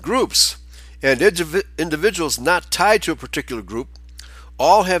citizen groups and individuals not tied to a particular group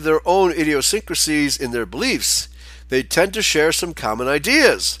all have their own idiosyncrasies in their beliefs, they tend to share some common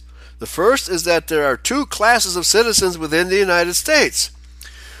ideas. The first is that there are two classes of citizens within the United States.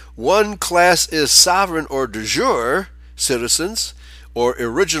 One class is sovereign or de jure citizens, or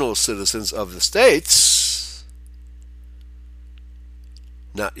original citizens of the states.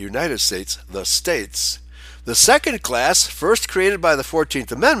 Not United States, the states. The second class, first created by the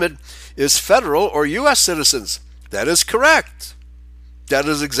 14th Amendment, is federal or U.S. citizens. That is correct. That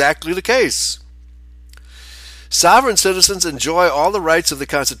is exactly the case. Sovereign citizens enjoy all the rights of the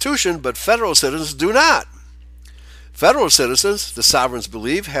Constitution, but federal citizens do not. Federal citizens, the sovereigns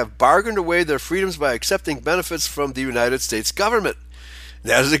believe, have bargained away their freedoms by accepting benefits from the United States government.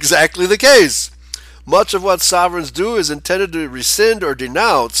 That is exactly the case. Much of what sovereigns do is intended to rescind or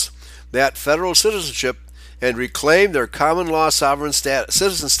denounce that federal citizenship and reclaim their common law sovereign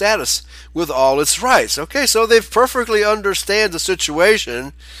citizen status with all its rights. Okay, so they perfectly understand the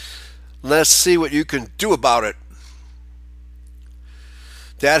situation. Let's see what you can do about it.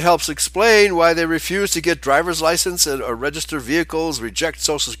 That helps explain why they refuse to get driver's license or register vehicles, reject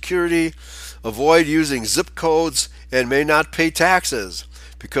Social Security, avoid using zip codes, and may not pay taxes,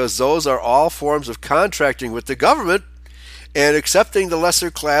 because those are all forms of contracting with the government and accepting the lesser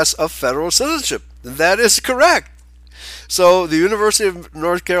class of federal citizenship. That is correct. So the University of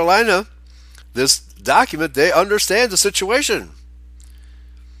North Carolina, this document, they understand the situation.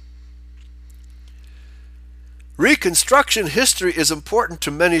 Reconstruction history is important to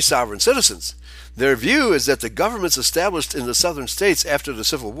many sovereign citizens. Their view is that the governments established in the southern states after the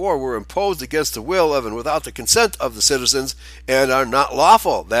Civil War were imposed against the will of and without the consent of the citizens and are not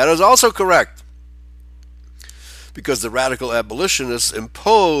lawful. That is also correct. because the radical abolitionists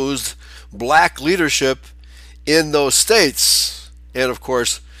imposed black leadership in those states. And of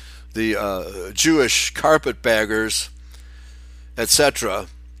course, the Jewish carpetbaggers, etc.,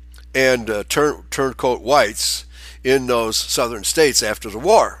 and turncoat whites in those southern states after the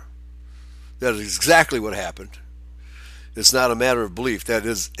war. That is exactly what happened. It's not a matter of belief. That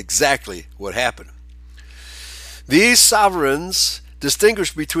is exactly what happened. These sovereigns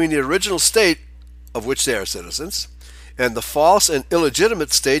distinguish between the original state of which they are citizens and the false and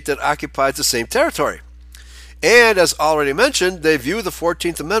illegitimate state that occupies the same territory. And as already mentioned, they view the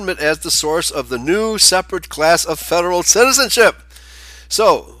 14th Amendment as the source of the new separate class of federal citizenship.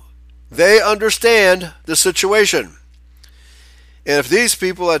 So, they understand the situation. And if these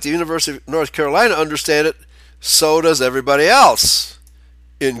people at the University of North Carolina understand it, so does everybody else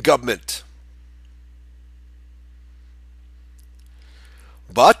in government.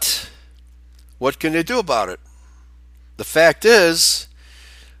 But what can they do about it? The fact is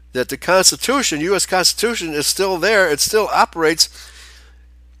that the Constitution, U.S. Constitution, is still there. It still operates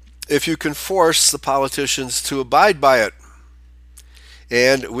if you can force the politicians to abide by it.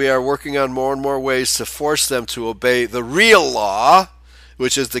 And we are working on more and more ways to force them to obey the real law,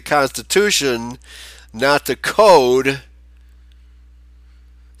 which is the Constitution, not the code.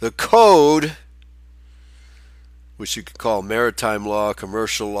 The code, which you could call maritime law,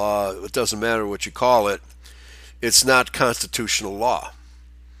 commercial law, it doesn't matter what you call it, it's not constitutional law.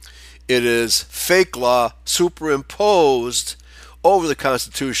 It is fake law superimposed over the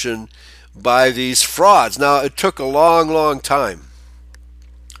Constitution by these frauds. Now, it took a long, long time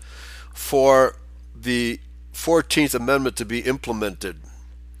for the 14th Amendment to be implemented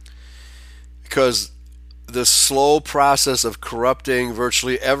because the slow process of corrupting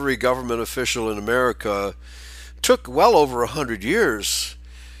virtually every government official in America took well over 100 years.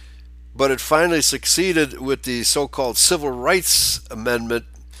 But it finally succeeded with the so-called Civil Rights Amendment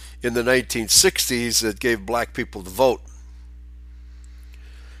in the 1960s that gave black people the vote.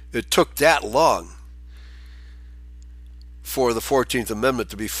 It took that long for the 14th Amendment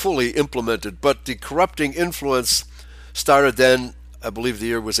to be fully implemented, but the corrupting influence started then. I believe the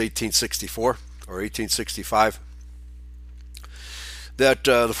year was 1864 or 1865. That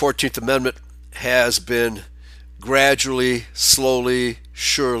the 14th Amendment has been gradually, slowly,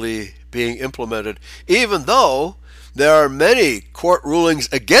 surely being implemented, even though there are many court rulings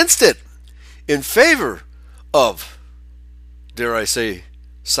against it in favor of, dare I say,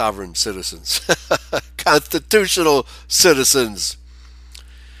 sovereign citizens, constitutional citizens.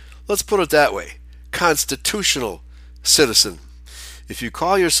 Let's put it that way, constitutional citizen. If you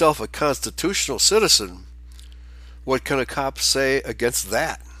call yourself a constitutional citizen, what can a cop say against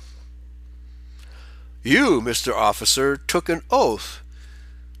that? You, Mr. Officer, took an oath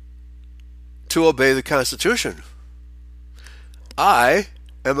to obey the Constitution. I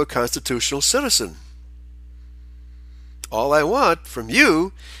am a constitutional citizen. All I want from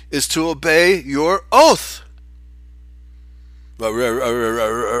you is to obey your oath.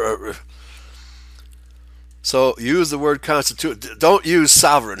 So use the word constitution. Don't use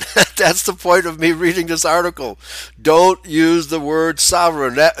sovereign. That's the point of me reading this article. Don't use the word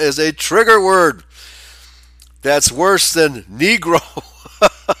sovereign. That is a trigger word. That's worse than Negro.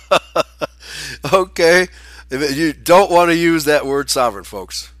 Okay? You don't want to use that word sovereign,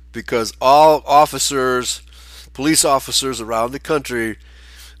 folks, because all officers, police officers around the country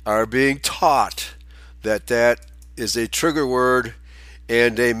are being taught that that is a trigger word,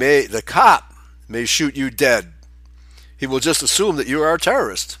 and the cop may shoot you dead. He will just assume that you are a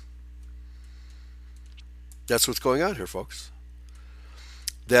terrorist. That's what's going on here, folks.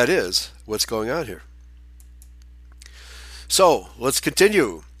 That is what's going on here. So, let's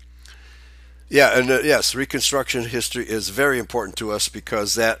continue. Yeah, and yes, Reconstruction history is very important to us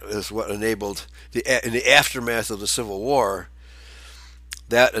because that is what enabled, in the aftermath of the Civil War,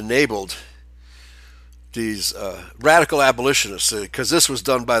 that enabled these radical abolitionists, because this was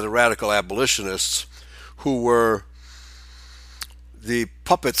done by the radical abolitionists who were the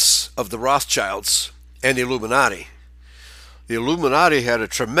puppets of the Rothschilds and the Illuminati. The Illuminati had a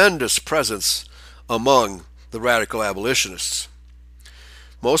tremendous presence among the radical abolitionists.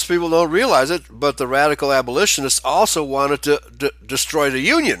 Most people don't realize it, but the radical abolitionists also wanted to destroy the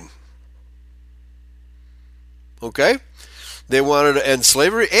Union. Okay? They wanted to end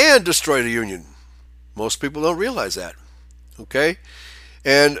slavery and destroy the Union. Most people don't realize that. Okay?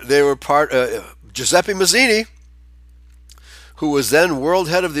 And they were Giuseppe Mazzini, who was then world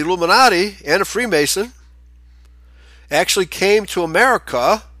head of the Illuminati and a Freemason, actually came to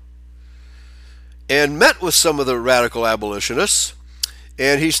America and met with some of the radical abolitionists,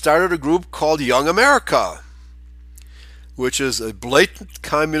 and he started a group called Young America. which is a blatant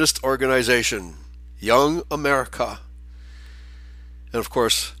communist organization, Young America. And of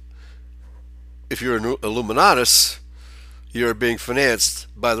course, if you're an Illuminatus, you're being financed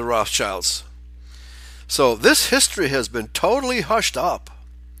by the Rothschilds. So this history has been totally hushed up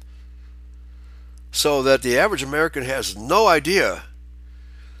so that the average American has no idea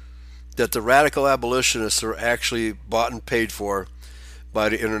that the radical abolitionists are actually bought and paid for by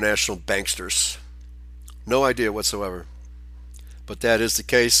the international banksters. No idea whatsoever. But that is the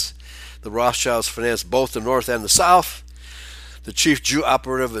case. The Rothschilds financed both the North and the South. The chief Jew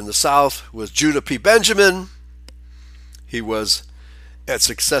operative in the South was Judah P. Benjamin. He was, at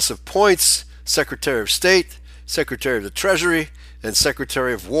successive points, Secretary of State, Secretary of the Treasury, and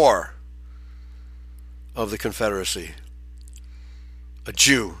Secretary of War of the Confederacy. A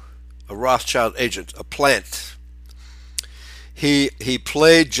Jew, a Rothschild agent, a plant. He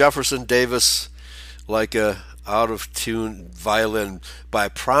played Jefferson Davis like a out-of-tune violin by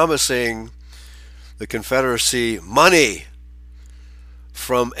promising the Confederacy money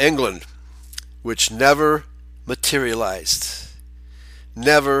from England, which never materialized.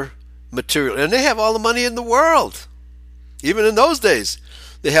 Never materialized. And they have all the money in the world. Even in those days,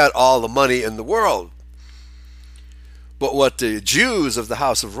 they had all the money in the world. But what the Jews of the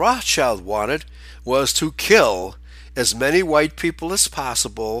House of Rothschild wanted was to kill as many white people as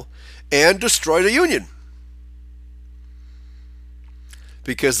possible and destroy the Union.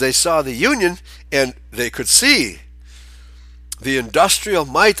 Because they saw the Union and they could see the industrial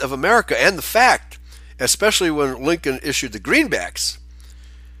might of America and the fact, especially when Lincoln issued the greenbacks,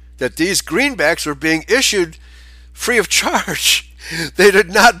 that these greenbacks were being issued free of charge. They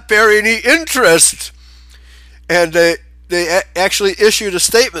did not bear any interest. And they actually issued a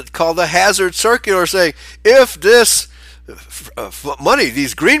statement called the Hazard Circular saying, if this money,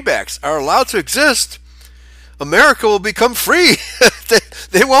 these greenbacks, are allowed to exist, America will become free.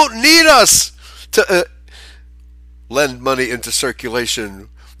 They won't need us to lend money into circulation.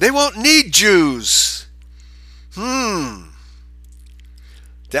 They won't need Jews.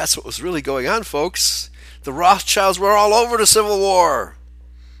 That's what was really going on, folks. The Rothschilds were all over the Civil War.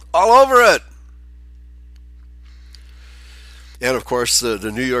 All over it. And of course,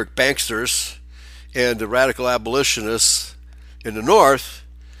 the New York banksters and the radical abolitionists in the North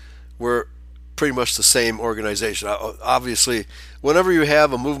were pretty much the same organization. Obviously, whenever you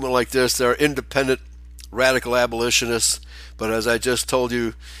have a movement like this, there are independent radical abolitionists. But as I just told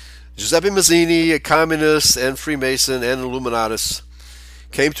you, Giuseppe Mazzini, a communist and Freemason and Illuminatus,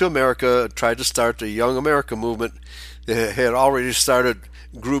 came to America, tried to start the Young America movement. They had already started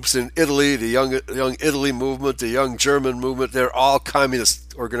groups in Italy, the Young Italy movement, the Young German movement. They're all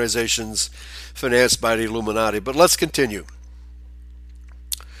communist organizations financed by the Illuminati. But let's continue.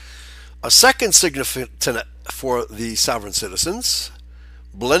 A second significant tenet for the sovereign citizens,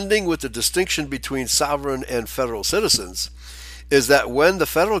 blending with the distinction between sovereign and federal citizens, is that when the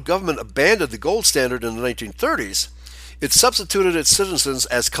federal government abandoned the gold standard in the 1930s, it substituted its citizens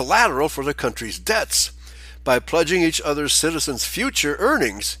as collateral for the country's debts by pledging each other's citizens' future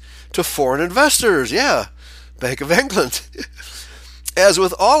earnings to foreign investors. Yeah, Bank of England. As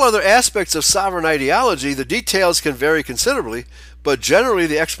with all other aspects of sovereign ideology, the details can vary considerably, but generally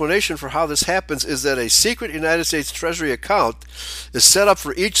the explanation for how this happens is that a secret United States Treasury account is set up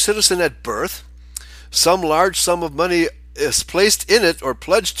for each citizen at birth. Some large sum of money is placed in it or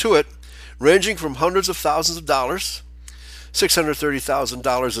pledged to it, ranging from hundreds of thousands of dollars,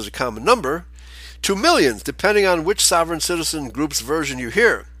 $630,000 is a common number, to millions, depending on which sovereign citizen group's version you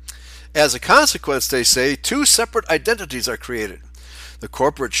hear. As a consequence, they say, two separate identities are created. The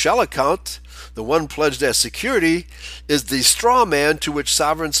corporate shell account, the one pledged as security, is the straw man to which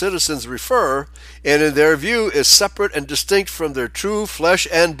sovereign citizens refer, and in their view is separate and distinct from their true flesh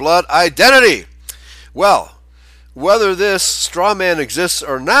and blood identity. Well, whether this straw man exists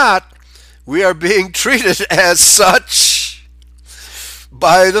or not, we are being treated as such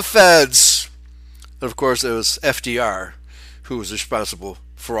by the feds. And of course, it was FDR who was responsible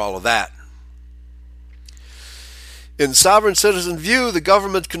for all of that. In sovereign citizen view, the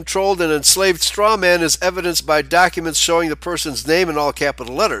government-controlled and enslaved straw man is evidenced by documents showing the person's name in all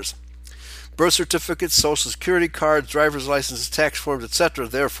capital letters. Birth certificates, social security cards, driver's licenses, tax forms, etc.,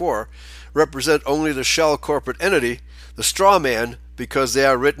 therefore, represent only the shell corporate entity, the straw man, because they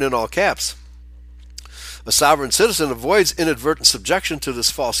are written in all caps. A sovereign citizen avoids inadvertent subjection to this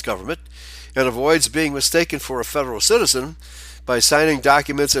false government and avoids being mistaken for a federal citizen by signing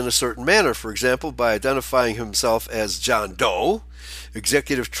documents in a certain manner, for example, by identifying himself as John Doe,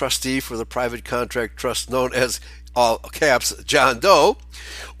 executive trustee for the private contract trust known as all caps, John Doe,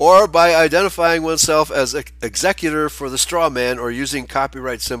 or by identifying oneself as executor for the straw man or using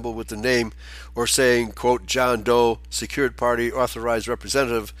copyright symbol with the name or saying, quote, John Doe, secured party, authorized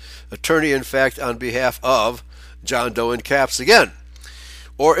representative, attorney in fact on behalf of John Doe in caps again,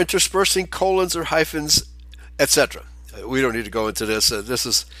 or interspersing colons or hyphens, etc. We don't need to go into this. This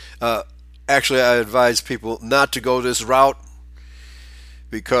is, actually, I advise people not to go this route,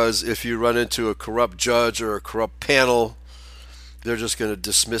 because if you run into a corrupt judge or a corrupt panel, they're just going to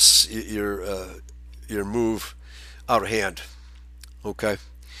dismiss your move out of hand. Okay?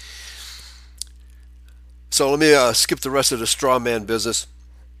 So let me skip the rest of the straw man business.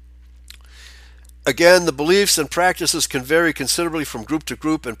 Again, the beliefs and practices can vary considerably from group to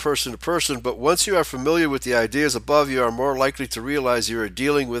group and person to person, but once you are familiar with the ideas above, you are more likely to realize you are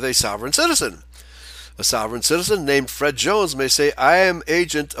dealing with a sovereign citizen. A sovereign citizen named Fred Jones may say, I am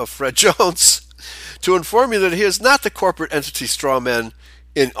agent of Fred Jones, to inform you that he is not the corporate entity strawman,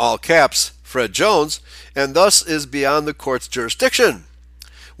 in all caps, Fred Jones, and thus is beyond the court's jurisdiction.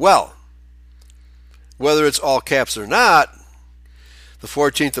 Well, whether it's all caps or not, the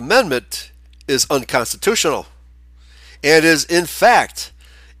 14th Amendment is unconstitutional and is, in fact,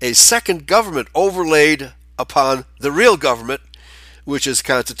 a second government overlaid upon the real government, which is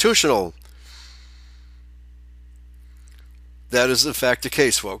constitutional. That is, in fact, the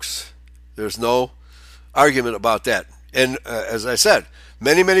case, folks. There's no argument about that. And as I said,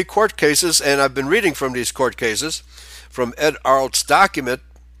 many, many court cases, and I've been reading from these court cases, from Ed Arlt's document,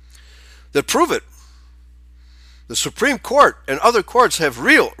 that prove it. The Supreme Court and other courts have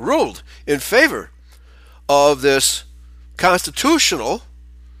ruled in favor of this constitutional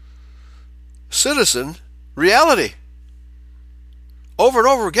citizen reality. Over and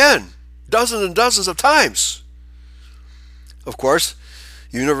over again, dozens and dozens of times. Of course,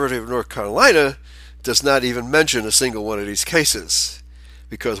 University of North Carolina does not even mention a single one of these cases.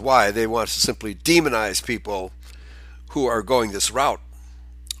 Because why? They want to simply demonize people who are going this route.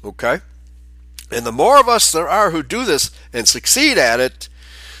 Okay? And the more of us there are who do this and succeed at it,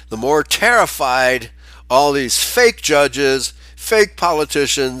 the more terrified all these fake judges, fake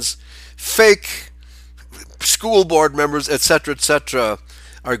politicians, fake school board members, etc.,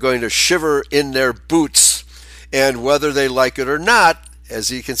 are going to shiver in their boots. And whether they like it or not,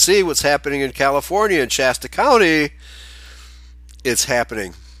 as you can see what's happening in California and Shasta County, it's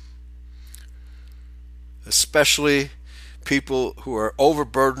happening. Especially people who are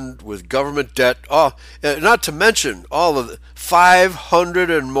overburdened with government debt. Oh, not to mention all of the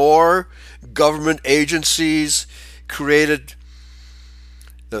 500 and more government agencies created.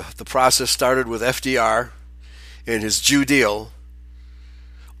 The process started with FDR and his Jew deal.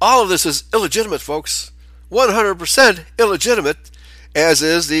 All of this is illegitimate, folks. 100% illegitimate, as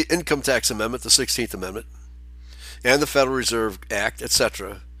is the Income Tax Amendment, the 16th Amendment, and the Federal Reserve Act,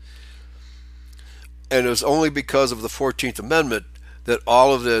 etc. And it was only because of the 14th Amendment that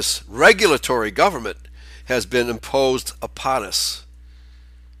all of this regulatory government has been imposed upon us.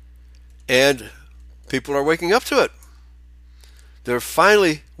 And people are waking up to it. They're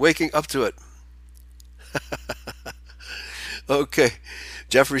finally waking up to it. Okay.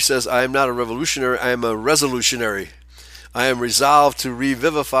 Jeffrey says, I am not a revolutionary, I am a resolutionary. I am resolved to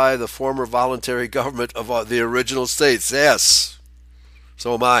revivify the former voluntary government of the original states. Yes.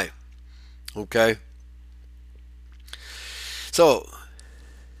 So am I. Okay. So,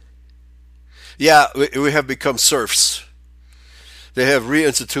 yeah, we have become serfs. They have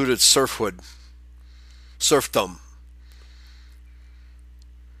reinstituted serfdom.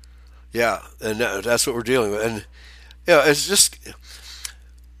 Yeah, and that's what we're dealing with. And, yeah, it's just,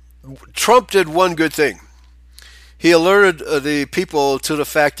 Trump did one good thing. He alerted the people to the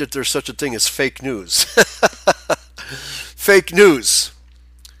fact that there's such a thing as fake news. Fake news.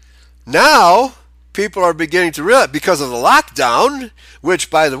 Now, people are beginning to realize, because of the lockdown,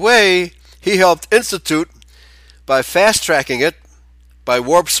 which, by the way, he helped institute by fast-tracking it, by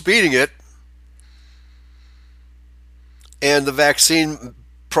warp-speeding it, and the vaccine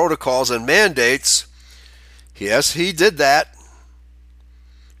protocols and mandates. Yes, he did that.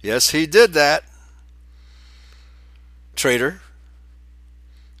 Yes, he did that. Traitor.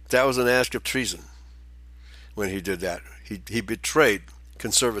 That was an act of treason when he did that. He betrayed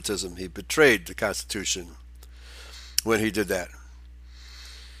conservatism. He betrayed the Constitution when he did that.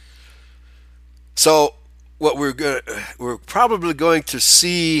 So what we're probably going to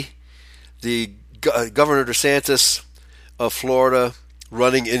see the Governor DeSantis of Florida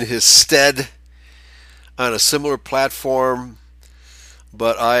running in his stead on a similar platform,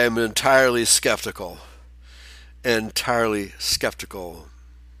 but I am entirely skeptical. Entirely skeptical.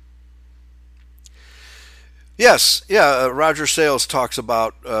 Yes, yeah. Roger Sales talks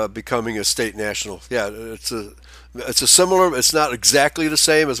about becoming a state national. Yeah, it's a similar. It's not exactly the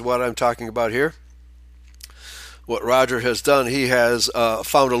same as what I'm talking about here. What Roger has done, he has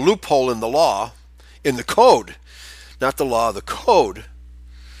found a loophole in the law, in the code, not the law, the code.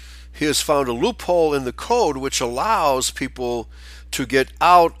 He has found a loophole in the code which allows people to get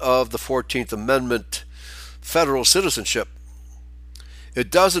out of the 14th Amendment federal citizenship. It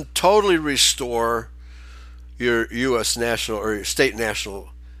doesn't totally restore your U.S. national or your state national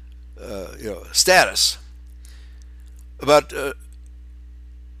status, but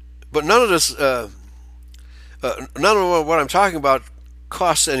none of this, none of what I'm talking about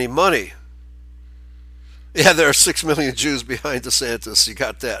costs any money. Yeah, there are 6 million Jews behind DeSantis. You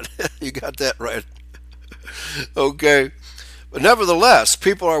got that. You got that right. Okay. But nevertheless,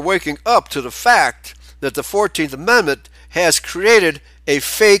 people are waking up to the fact that the 14th Amendment has created a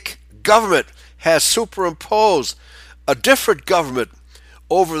fake government, has superimposed a different government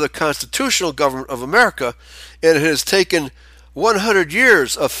over the constitutional government of America, and it has taken 100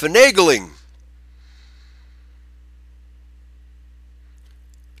 years of finagling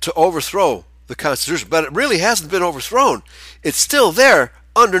to overthrow the Constitution. But it really hasn't been overthrown. It's still there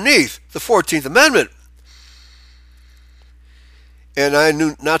underneath the 14th Amendment. And I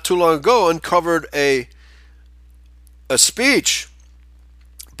knew not too long ago uncovered a speech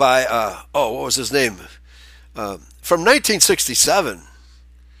by, what was his name? From 1967,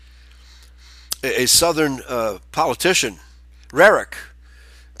 a Southern politician, Rarick,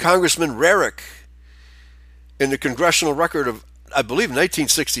 Congressman Rarick, in the Congressional Record of, I believe,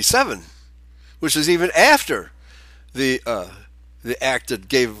 1967, which is even after the act that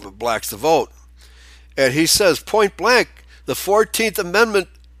gave blacks the vote. And he says, point blank, the 14th Amendment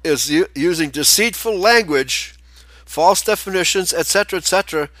is using deceitful language, false definitions,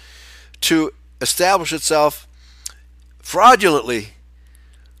 etc., to establish itself fraudulently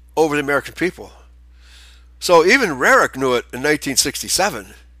over the American people. So even Rarick knew it in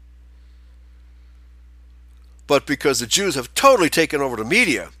 1967. But because the Jews have totally taken over the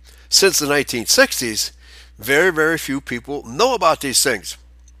media since the 1960s, very, very few people know about these things.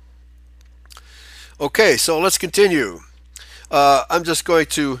 Okay, so let's continue. I'm just going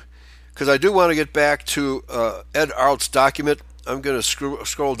to, because I do want to get back to Ed Arlt's document. I'm going to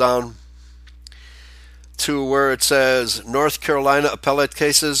scroll down to where it says North Carolina appellate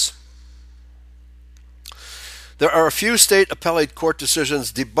cases. There are a few state appellate court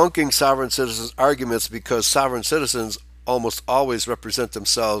decisions debunking sovereign citizens' arguments because sovereign citizens almost always represent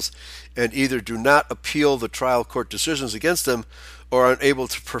themselves and either do not appeal the trial court decisions against them or are unable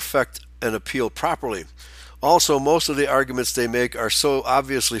to perfect an appeal properly. Also, most of the arguments they make are so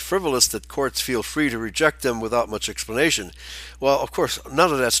obviously frivolous that courts feel free to reject them without much explanation. Well, of course,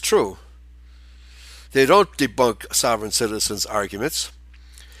 none of that's true. They don't debunk sovereign citizens' arguments.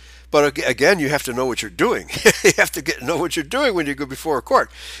 But again, you have to know what you're doing. You have to know what you're doing when you go before a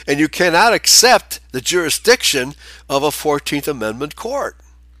court. And you cannot accept the jurisdiction of a 14th Amendment court.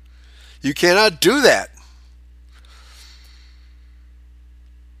 You cannot do that.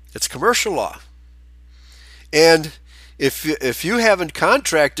 It's commercial law. And if you haven't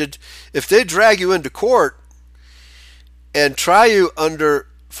contracted, if they drag you into court and try you under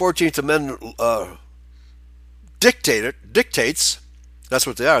 14th Amendment dictates, that's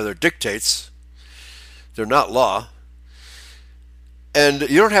what they are, they're dictates, they're not law, and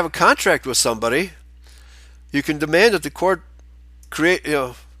you don't have a contract with somebody, you can demand that the court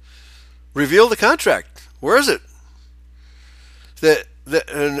reveal the contract. Where is it? But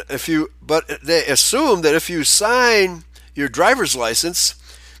they assume that if you sign your driver's license,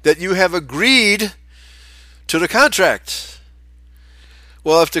 that you have agreed to the contract.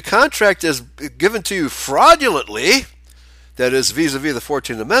 Well, if the contract is given to you fraudulently, that is vis-a-vis the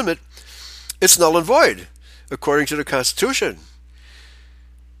 14th Amendment, it's null and void according to the Constitution.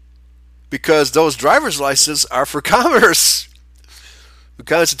 Because those driver's licenses are for commerce. The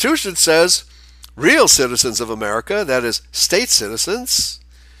Constitution says real citizens of America, that is, state citizens,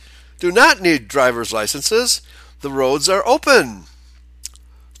 do not need driver's licenses. The roads are open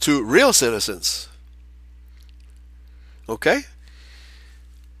to real citizens. Okay?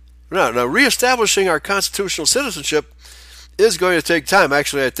 Now reestablishing our constitutional citizenship is going to take time.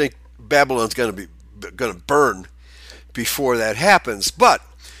 Actually, I think Babylon's going to burn before that happens. But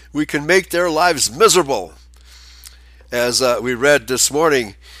we can make their lives miserable. As we read this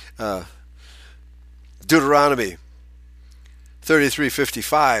morning, Deuteronomy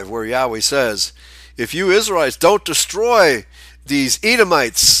 33:55, where Yahweh says, if you Israelites don't destroy these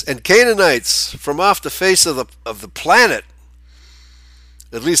Edomites and Canaanites from off the face of the planet,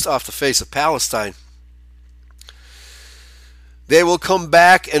 at least off the face of Palestine, They will come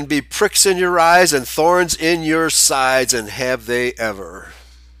back and be pricks in your eyes and thorns in your sides, and have they ever?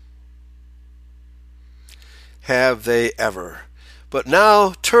 Have they ever? But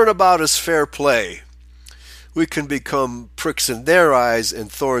now, turnabout is fair play. We can become pricks in their eyes and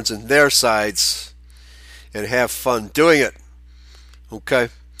thorns in their sides and have fun doing it. Okay?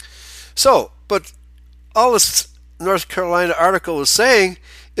 So, but all this North Carolina article is saying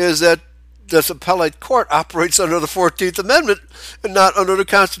is that this appellate court operates under the 14th Amendment and not under the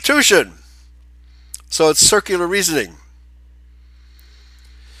Constitution. So it's circular reasoning.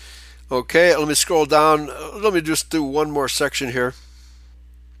 Okay, let me scroll down. Let me just do one more section here.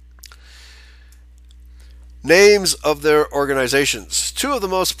 Names of their organizations. Two of the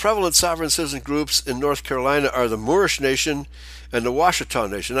most prevalent sovereign citizen groups in North Carolina are the Moorish Nation and the Washita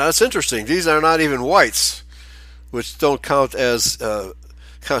Nation. Now, that's interesting. These are not even whites, which don't count as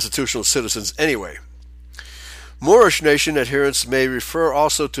constitutional citizens anyway. Moorish Nation adherents may refer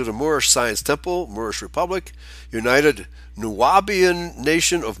also to the Moorish Science Temple, Moorish Republic, United Nuwaubian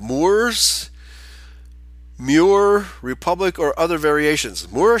Nation of Moors, Muir Republic, or other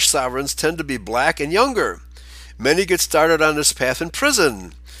variations. Moorish sovereigns tend to be black and younger. Many get started on this path in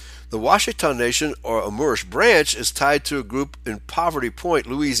prison. The Washita Nation, or a Moorish branch, is tied to a group in Poverty Point,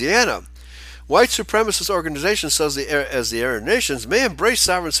 Louisiana. White supremacist organizations such as the Aryan Nations may embrace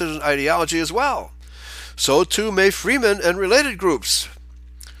sovereign citizen ideology as well. So too may freemen and related groups.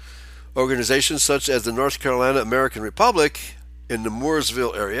 Organizations such as the North Carolina American Republic in the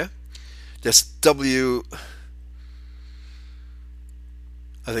Mooresville area, that's I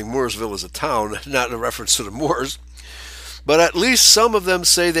think Mooresville is a town, not in reference to the Moors. But at least some of them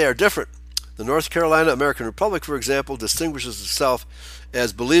say they are different. The North Carolina American Republic, for example, distinguishes itself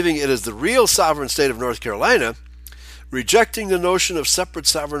as believing it is the real sovereign state of North Carolina, rejecting the notion of separate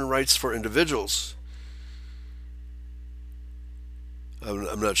sovereign rights for individuals.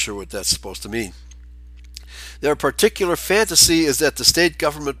 I'm not sure what that's supposed to mean. Their particular fantasy is that the state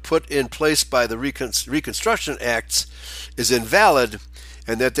government put in place by the Reconstruction Acts is invalid,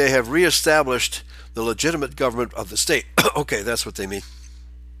 and that they have reestablished the legitimate government of the state. Okay, that's what they mean.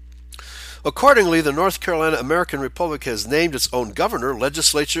 Accordingly, the North Carolina American Republic has named its own governor,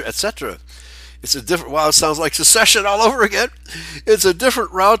 legislature, etc. It's a different, wow, it sounds like secession all over again. It's a different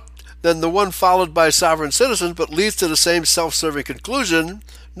route than the one followed by sovereign citizens, but leads to the same self-serving conclusion.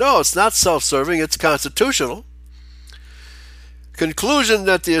 No, it's not self-serving, it's constitutional. Conclusion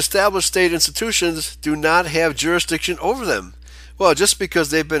that the established state institutions do not have jurisdiction over them. Well, just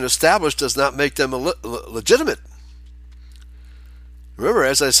because they've been established does not make them legitimate. Remember,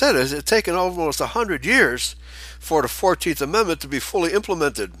 as I said, it's taken almost 100 years for the 14th Amendment to be fully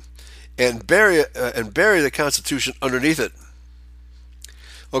implemented and bury the Constitution underneath it.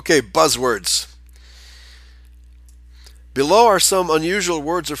 Okay, buzzwords. Below are some unusual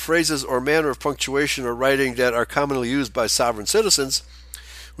words or phrases or manner of punctuation or writing that are commonly used by sovereign citizens,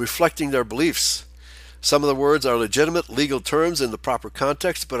 reflecting their beliefs. Some of the words are legitimate legal terms in the proper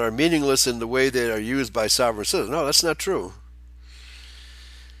context, but are meaningless in the way they are used by sovereign citizens. No, that's not true.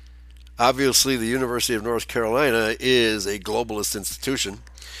 Obviously, the University of North Carolina is a globalist institution.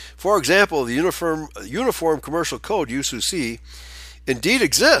 For example, the Uniform Commercial Code, UCC, indeed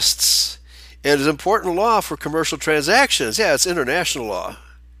exists and is important law for commercial transactions. Yeah, it's international law.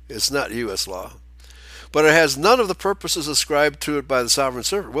 It's not U.S. law. But it has none of the purposes ascribed to it by the sovereign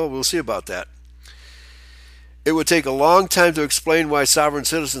servant. Well, we'll see about that. It would take a long time to explain why sovereign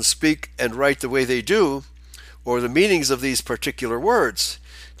citizens speak and write the way they do, or the meanings of these particular words.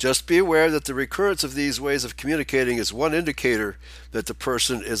 Just be aware that the recurrence of these ways of communicating is one indicator that the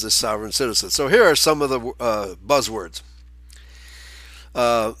person is a sovereign citizen. So here are some of the buzzwords.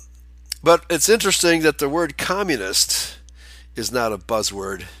 But it's interesting that the word communist is not a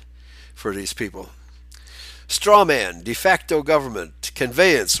buzzword for these people. Strawman, de facto government,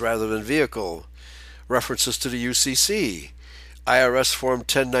 conveyance rather than vehicle, references to the UCC, IRS Form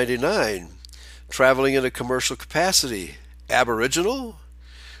 1099, traveling in a commercial capacity, aboriginal.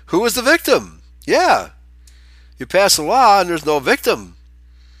 Who is the victim? Yeah, you pass a law and there's no victim.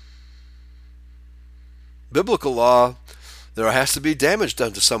 Biblical law, there has to be damage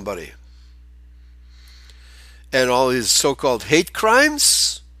done to somebody. And all these so-called hate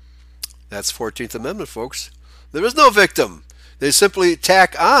crimes, that's 14th Amendment, folks. There is no victim. They simply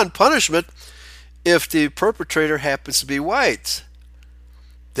tack on punishment if the perpetrator happens to be white.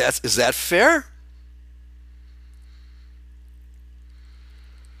 Is that fair?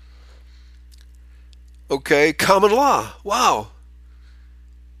 Okay, common law. Wow.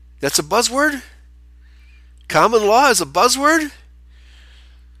 That's a buzzword? Common law is a buzzword?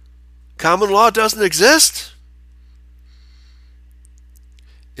 Common law doesn't exist?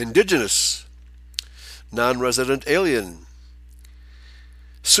 indigenous, non-resident alien,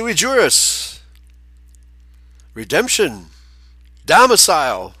 sui juris, redemption,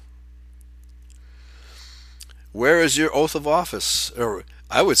 domicile. Where is your oath of office? Or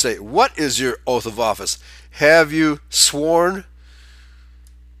I would say, what is your oath of office? Have you sworn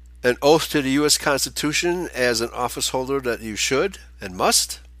an oath to the U.S. Constitution as an office holder that you should and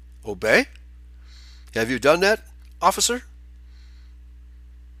must obey? Have you done that, officer?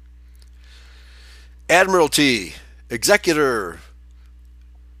 Admiralty, executor,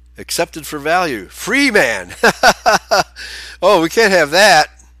 accepted for value, free man. Oh, we can't have that.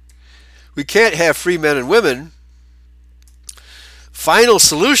 We can't have free men and women. Final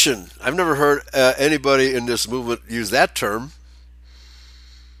solution. I've never heard anybody in this movement use that term.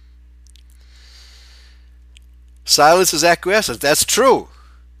 Silence is acquiescence. That's true.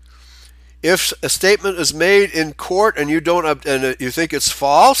 If a statement is made in court and you think it's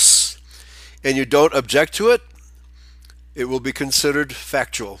false and you don't object to it, it will be considered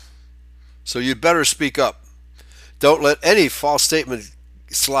factual. So you better speak up. Don't let any false statement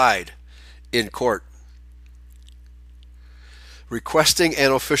slide in court. Requesting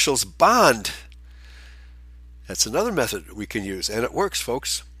an official's bond. That's another method we can use, and it works,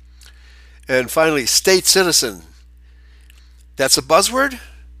 folks. And finally, state citizen. That's a buzzword?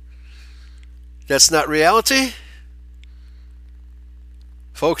 That's not reality?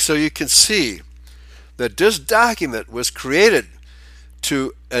 Folks, so you can see that this document was created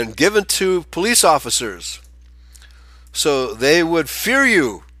to and given to police officers so they would fear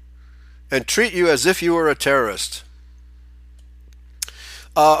you and treat you as if you were a terrorist.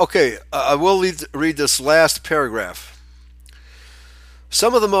 I will read this last paragraph.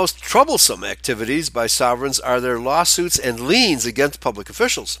 Some of the most troublesome activities by sovereigns are their lawsuits and liens against public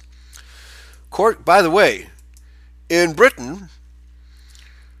officials. Court, by the way, in Britain,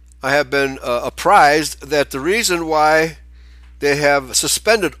 I have been apprised that the reason why they have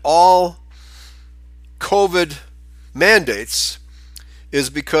suspended all COVID mandates is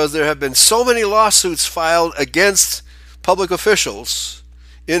because there have been so many lawsuits filed against public officials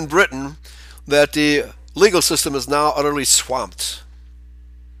in Britain that the legal system is now utterly swamped.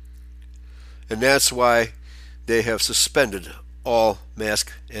 And that's why they have suspended all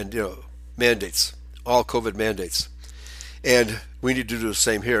mask and mandates, all COVID mandates. And we need to do the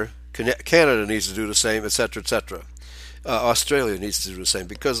same here. Canada needs to do the same, etc., etc. Australia needs to do the same,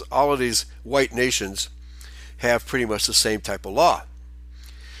 because all of these white nations have pretty much the same type of law.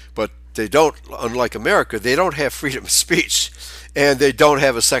 But they don't, unlike America, they don't have freedom of speech, and they don't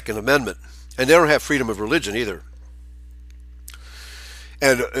have a Second Amendment, and they don't have freedom of religion either.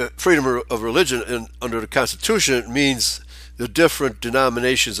 And freedom of religion under the Constitution means the different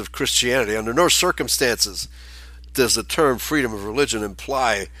denominations of Christianity. Under no circumstances does the term freedom of religion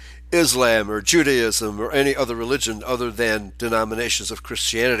imply Islam or Judaism or any other religion other than denominations of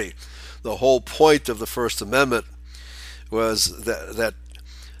Christianity. The whole point of the First Amendment was that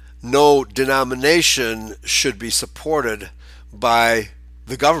no denomination should be supported by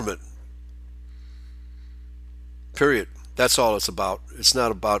the government. Period. That's all it's about. It's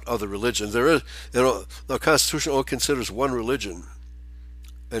not about other religions. There is, the Constitution only considers one religion,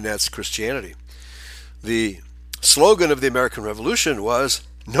 and that's Christianity. The slogan of the American Revolution was,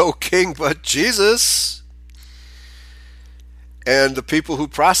 "No king but Jesus." And the people who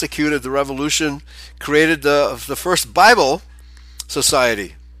prosecuted the revolution created the first Bible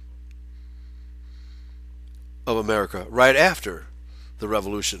Society of America right after the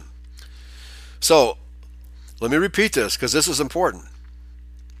revolution. So, let me repeat this, because this is important.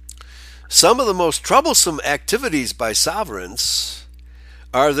 Some of the most troublesome activities by sovereigns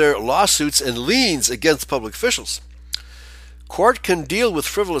are their lawsuits and liens against public officials. Court can deal with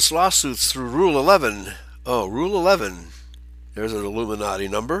frivolous lawsuits through Rule 11. Oh, Rule 11. There's an Illuminati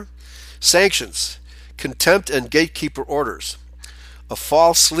number. Sanctions, contempt, and gatekeeper orders. A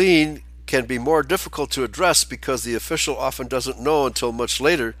false lien can be more difficult to address because the official often doesn't know until much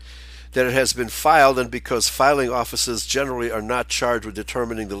later that it has been filed, and because filing offices generally are not charged with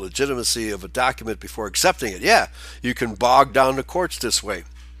determining the legitimacy of a document before accepting it. Yeah, you can bog down the courts this way.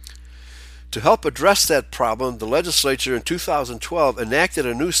 To help address that problem, the legislature in 2012 enacted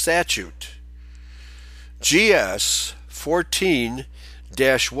a new statute, GS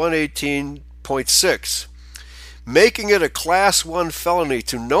 14-118.6, making it a Class 1 felony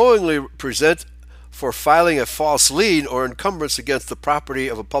to knowingly present for filing a false lien or encumbrance against the property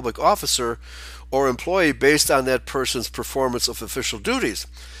of a public officer or employee based on that person's performance of official duties.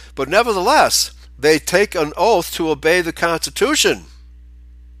 But nevertheless, they take an oath to obey the Constitution.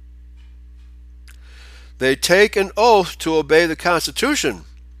 They take an oath to obey the Constitution.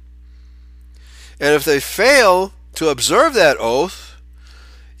 And if they fail to observe that oath,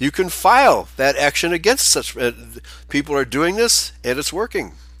 you can file that action against such people. Are doing this, and it's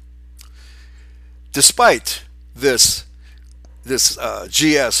working. Despite this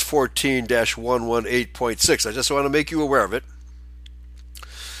GS 14-118.6, I just want to make you aware of it.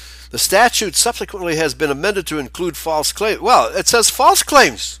 The statute subsequently has been amended to include false claims. Well, it says false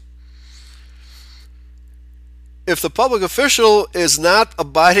claims. If the public official is not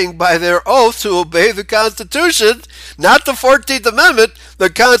abiding by their oath to obey the Constitution, not the 14th Amendment, the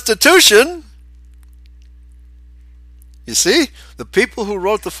Constitution. You see, the people who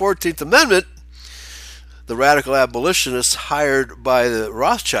wrote the 14th Amendment, the radical abolitionists hired by the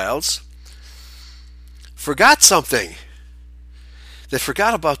Rothschilds, forgot something. They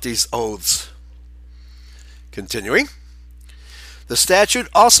forgot about these oaths. Continuing. The statute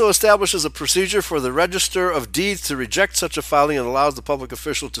also establishes a procedure for the Register of Deeds to reject such a filing and allows the public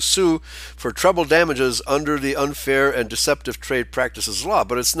official to sue for treble damages under the Unfair and Deceptive Trade Practices Law.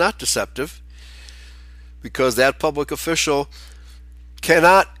 But it's not deceptive, because that public official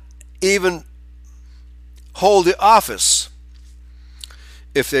cannot even hold the office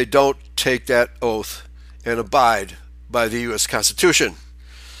if they don't take that oath and abide by the U.S. Constitution.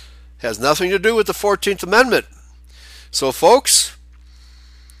 It has nothing to do with the 14th Amendment. So, folks,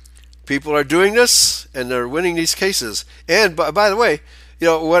 people are doing this, and they're winning these cases. And by the way,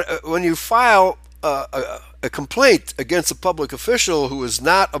 when you file a complaint against a public official who is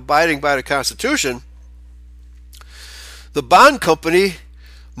not abiding by the Constitution, the bond company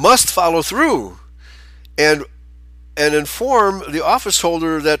must follow through and inform the office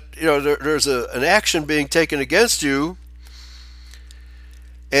holder that there's an action being taken against you.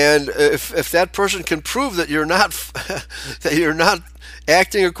 And if that person can prove that you're not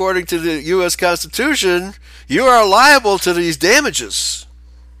acting according to the U.S. Constitution, you are liable to these damages.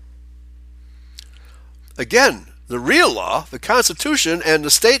 Again, the real law, the Constitution, and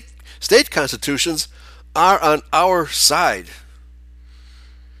the state constitutions are on our side.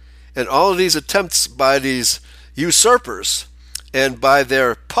 And all of these attempts by these usurpers and by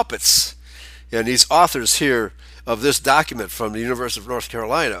their puppets and these authors here of this document from the University of North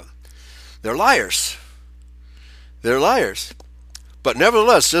Carolina, they're liars. They're liars. But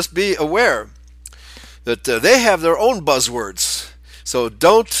nevertheless, just be aware that they have their own buzzwords. So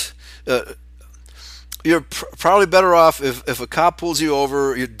don't, you're probably better off if a cop pulls you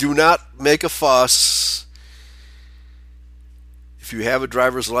over, you do not make a fuss. If you have a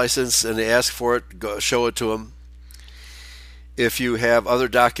driver's license and they ask for it, go show it to them. If you have other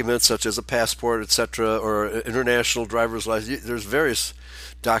documents such as a passport, etc., or an international driver's license, there's various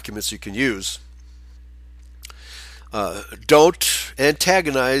documents you can use. Don't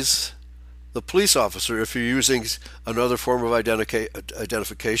antagonize the police officer if you're using another form of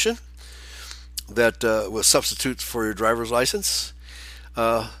identification that will substitute for your driver's license.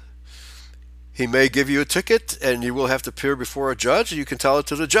 He may give you a ticket, and you will have to appear before a judge, and you can tell it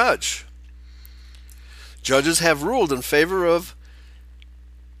to the judge. Judges have ruled in favor of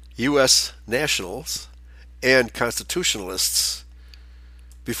U.S. nationals and constitutionalists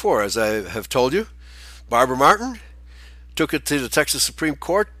before, as I have told you. Barbara Martin took it to the Texas Supreme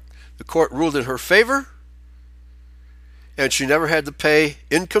Court. The court ruled in her favor, and she never had to pay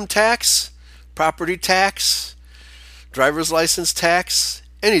income tax, property tax, driver's license tax,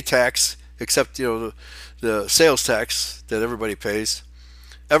 any tax except the sales tax that everybody pays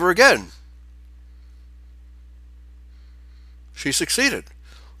ever again. She succeeded.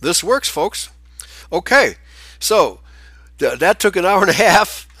 This works, folks. Okay, so that took an hour and a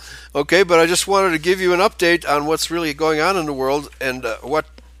half. Okay, but I just wanted to give you an update on what's really going on in the world and what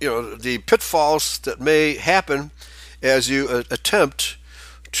the pitfalls that may happen as you attempt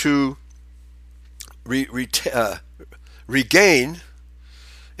to regain.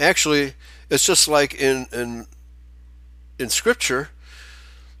 Actually, it's just like in Scripture,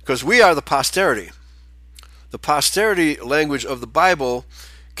 because we are the posterity. The posterity language of the Bible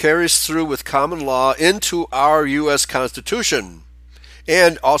carries through with common law into our U.S. Constitution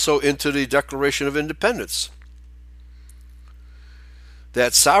and also into the Declaration of Independence.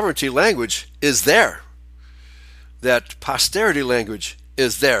 That sovereignty language is there. That posterity language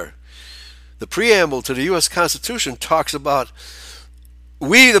is there. The preamble to the U.S. Constitution talks about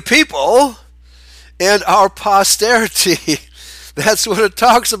we the people and our posterity. That's what it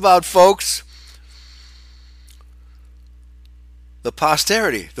talks about, folks. The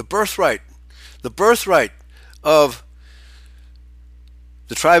posterity, the birthright of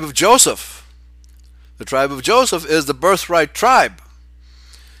the tribe of Joseph. The tribe of Joseph is the birthright tribe.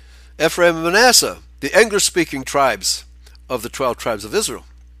 Ephraim and Manasseh, the English-speaking tribes of the 12 tribes of Israel.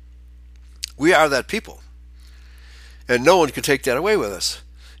 We are that people. And no one can take that away with us.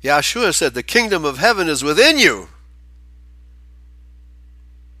 Yahshua said, the kingdom of heaven is within you.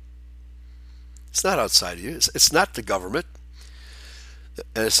 It's not outside of you. It's not the government.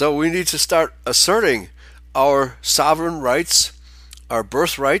 And so we need to start asserting our sovereign rights, our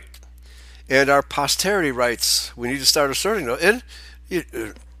birthright, and our posterity rights. We need to start asserting them. And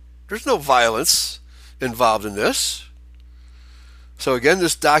there's no violence involved in this. So again,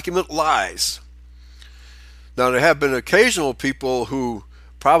 this document lies. Now, there have been occasional people who,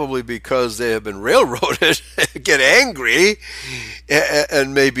 probably because they have been railroaded, get angry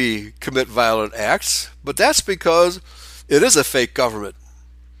and maybe commit violent acts. But that's because it is a fake government.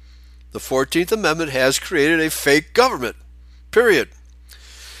 The 14th Amendment has created a fake government, period.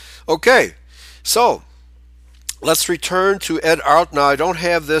 Okay, so let's return to Ed Arlt. Now, I don't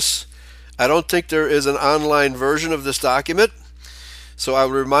have this. I don't think there is an online version of this document. So I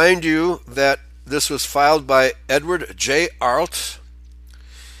will remind you that this was filed by Edward J. Arlt,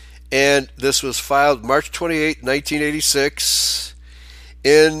 and this was filed March 28, 1986,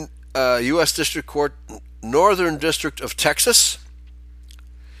 in U.S. District Court, Northern District of Texas,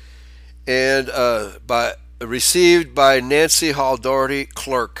 and received by Nancy Hall Doherty,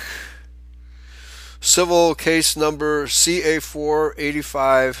 clerk. Civil case number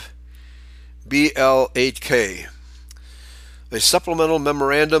CA485BL8K. A supplemental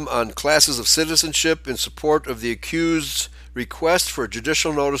memorandum on classes of citizenship in support of the accused's request for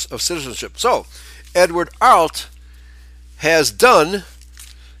judicial notice of citizenship. So, Edward Arlt has done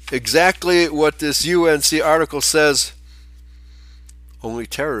exactly what this UNC article says only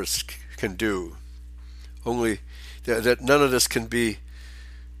terrorists can do. Only that none of this can be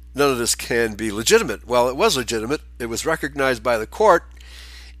legitimate. Well, it was legitimate. It was recognized by the court,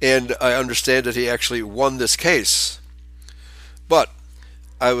 and I understand that he actually won this case. But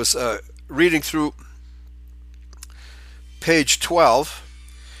I was reading through page 12,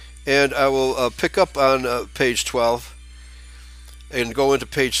 and I will pick up on page 12 and go into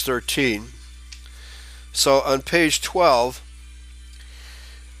page 13. So on page 12,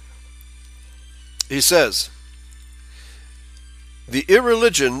 he says, the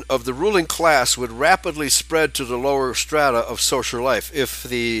irreligion of the ruling class would rapidly spread to the lower strata of social life if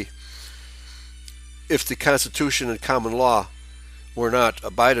the Constitution and common law were not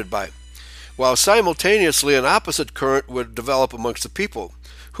abided by, while simultaneously an opposite current would develop amongst the people,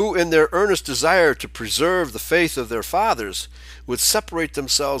 who in their earnest desire to preserve the faith of their fathers would separate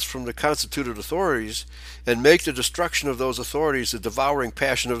themselves from the constituted authorities and make the destruction of those authorities the devouring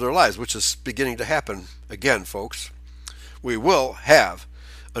passion of their lives, which is beginning to happen again, folks. We will have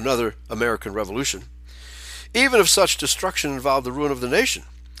another American Revolution, even if such destruction involved the ruin of the nation.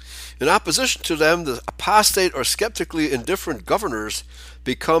 In opposition to them, the apostate or skeptically indifferent governors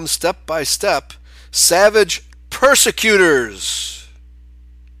become step by step savage persecutors.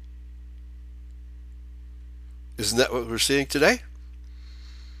 Isn't that what we're seeing today?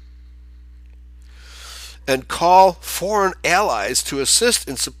 And call foreign allies to assist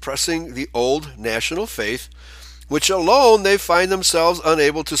in suppressing the old national faith, which alone they find themselves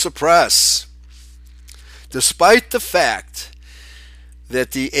unable to suppress. Despite the fact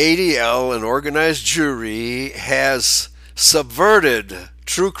that the ADL, an organized Jewry, has subverted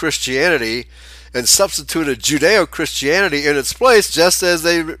true Christianity and substituted Judeo-Christianity in its place, just as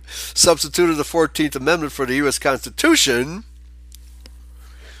they substituted the 14th Amendment for the U.S. Constitution,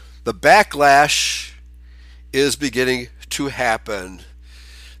 the backlash is beginning to happen.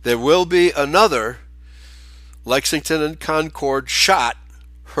 There will be another Lexington and Concord shot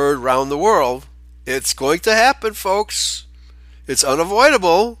heard around the world. It's going to happen, folks. It's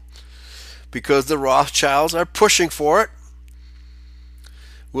unavoidable because the Rothschilds are pushing for it.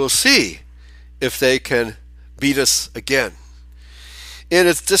 We'll see if they can beat us again. In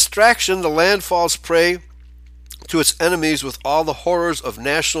its distraction, the land falls prey to its enemies with all the horrors of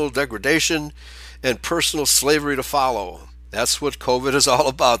national degradation and personal slavery to follow. That's what COVID is all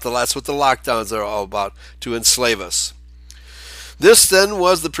about. That's what the lockdowns are all about, to enslave us. This, then,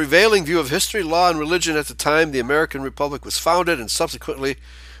 was the prevailing view of history, law, and religion at the time the American Republic was founded, and subsequently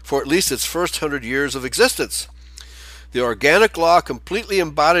for at least its first 100 years of existence. The organic law completely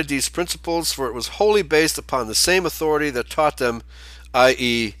embodied these principles, for it was wholly based upon the same authority that taught them,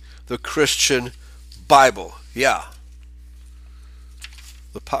 i.e., the Christian Bible. Yeah.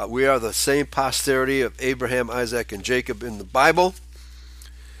 We are the same posterity of Abraham, Isaac, and Jacob in the Bible,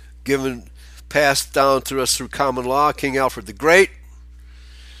 passed down through us through common law, King Alfred the Great,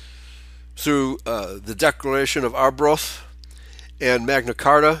 through the Declaration of Arbroath and Magna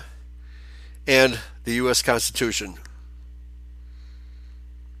Carta, and the U.S. Constitution.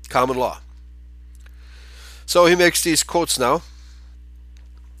 Common law. So he makes these quotes now.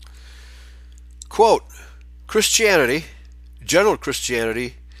 Quote, Christianity, general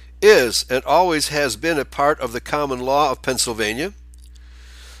Christianity, is and always has been a part of the common law of Pennsylvania,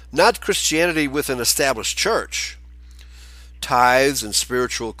 not Christianity with an established church, tithes and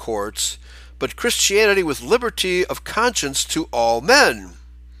spiritual courts, but Christianity with liberty of conscience to all men.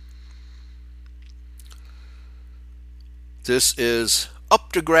 This is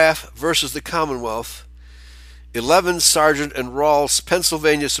Updegraff versus the Commonwealth, 11 Sargent and Rawls,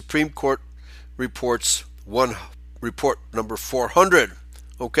 Pennsylvania Supreme Court reports, report number 400.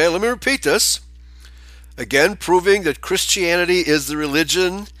 Okay, let me repeat this. Again, proving that Christianity is the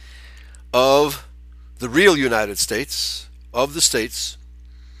religion of the real United States, of the states.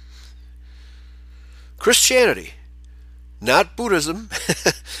 Christianity, not Buddhism,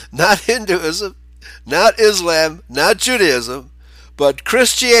 not Hinduism, not Islam, not Judaism, but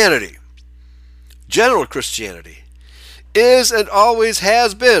Christianity, general Christianity, is and always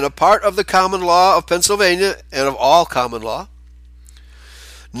has been a part of the common law of Pennsylvania and of all common law.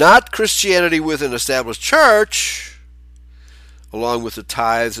 Not Christianity with an established church, along with the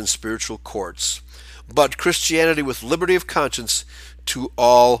tithes and spiritual courts, but Christianity with liberty of conscience to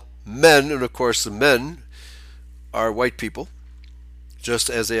all men. And of course, the men are white people, just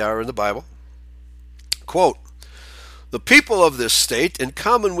as they are in the Bible. Quote, the people of this state, in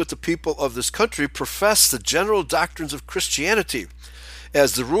common with the people of this country, profess the general doctrines of Christianity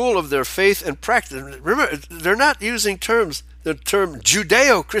as the rule of their faith and practice. Remember, they're not using the term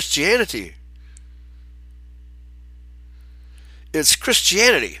Judeo-Christianity. It's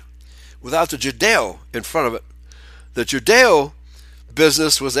Christianity without the Judeo in front of it. The Judeo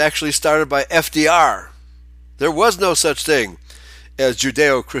business was actually started by FDR. There was no such thing as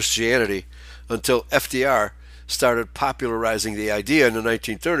Judeo-Christianity until FDR started popularizing the idea in the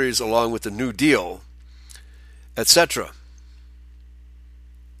 1930s along with the New Deal, etc.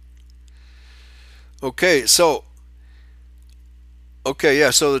 So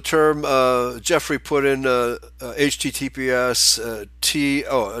the term Jeffrey put in HTTPS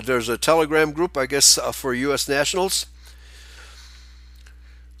there's a Telegram group, I guess, for U.S. nationals.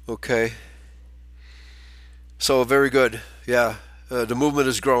 Okay. So very good. Yeah, the movement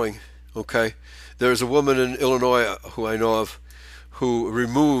is growing. Okay. There's a woman in Illinois who I know of who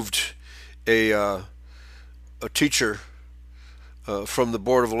removed a teacher from the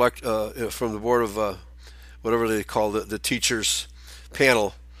board of whatever they call the teachers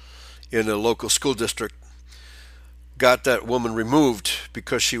panel in a local school district. Got that woman removed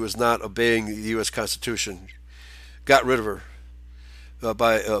because she was not obeying the U.S. Constitution. Got rid of her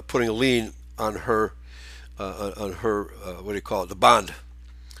by putting a lien on her the bond.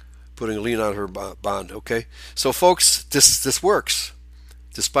 Putting a lien on her bond. Okay, so folks, this works,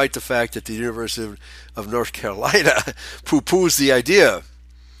 despite the fact that the University of North Carolina poo-poos the idea.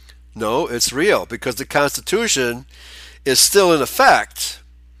 No, it's real because the Constitution is still in effect.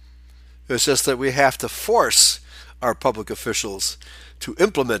 It's just that we have to force our public officials to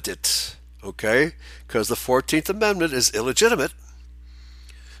implement it. Okay, because the 14th Amendment is illegitimate.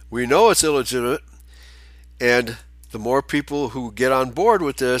 We know it's illegitimate, and the more people who get on board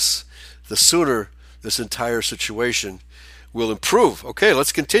with this, the sooner this entire situation will improve. Okay,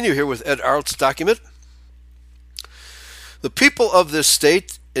 let's continue here with Ed Arlt's document. The people of this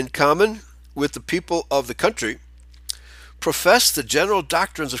state, in common with the people of the country, profess the general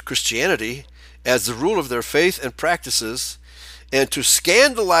doctrines of Christianity as the rule of their faith and practices, and to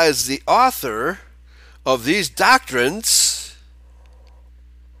scandalize the author of these doctrines,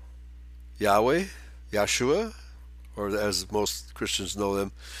 Yahweh, Yahshua, or as most Christians know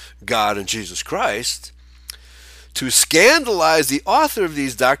them, God and Jesus Christ. To scandalize the author of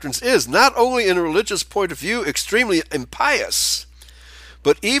these doctrines is, not only in a religious point of view, extremely impious,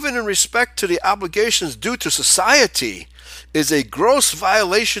 but even in respect to the obligations due to society, is a gross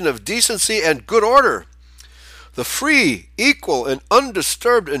violation of decency and good order. The free, equal, and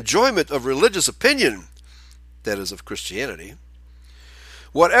undisturbed enjoyment of religious opinion, that is of Christianity,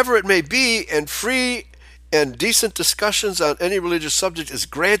 whatever it may be, and free and decent discussions on any religious subject is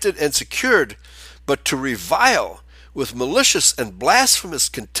granted and secured, but to revile with malicious and blasphemous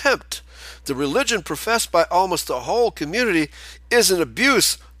contempt the religion professed by almost the whole community is an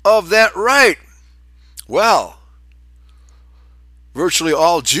abuse of that right. Well, virtually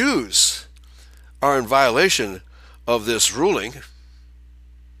all Jews are in violation of this ruling.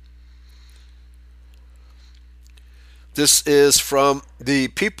 This is from the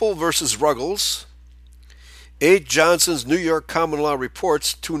People versus Ruggles, 8 Johnson's New York Common Law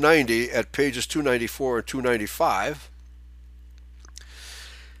Reports, 290 at pages 294 and 295.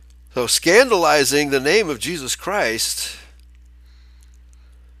 So scandalizing the name of Jesus Christ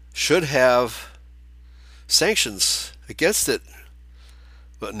should have sanctions against it.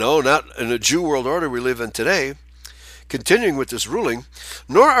 But no, not in the Jew world order we live in today. Continuing with this ruling,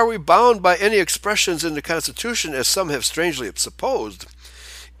 nor are we bound by any expressions in the Constitution, as some have strangely supposed,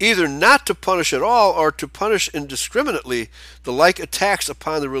 either not to punish at all or to punish indiscriminately the like attacks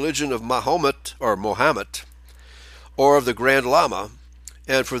upon the religion of Mahomet or of the Grand Lama,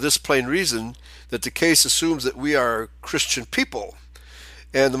 and for this plain reason that the case assumes that we are Christian people,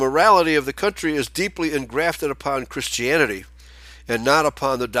 and the morality of the country is deeply engrafted upon Christianity, and not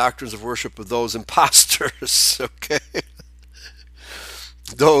upon the doctrines of worship of those imposters. Okay?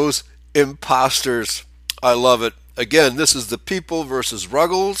 Those imposters. I love it. Again, this is The People versus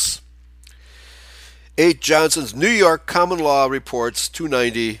Ruggles. 8 Johnson's New York Common Law Reports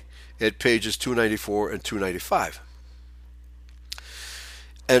 290 at pages 294 and 295.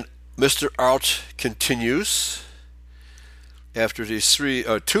 And Mr. Arlt continues after these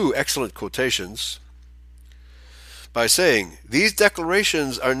two excellent quotations by saying, these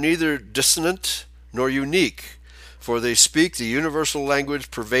declarations are neither dissonant nor unique, for they speak the universal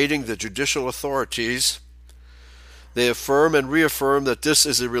language pervading the judicial authorities. They affirm and reaffirm that this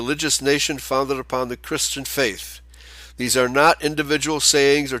is a religious nation founded upon the Christian faith. These are not individual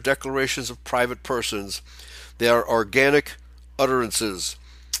sayings or declarations of private persons. They are organic utterances.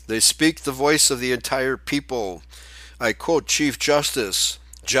 They speak the voice of the entire people. I quote Chief Justice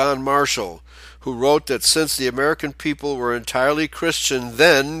John Marshall, who wrote that since the American people were entirely Christian,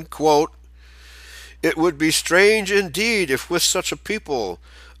 then, quote, it would be strange indeed if with such a people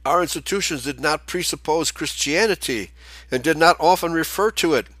our institutions did not presuppose Christianity and did not often refer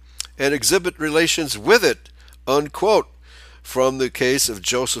to it and exhibit relations with it, unquote, from the case of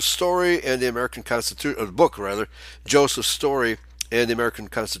Joseph Story and the American Constitution, the book rather, Joseph Story and the American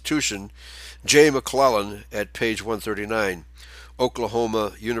Constitution, J. McClellan at page 139,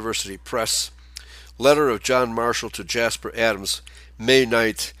 Oklahoma University Press, letter of John Marshall to Jasper Adams, May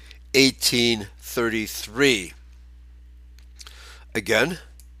 9th, 1833. Again,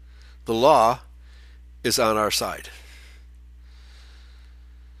 the law is on our side.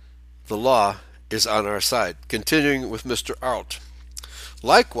 The law is on our side. Continuing with Mr. Arlt.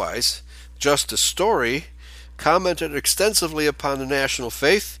 Likewise, Justice Story commented extensively upon the national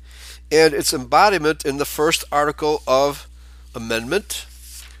faith and its embodiment in the first article of Amendment.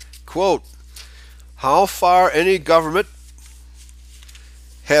 Quote, how far any government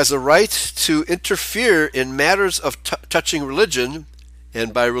has a right to interfere in matters of touching religion,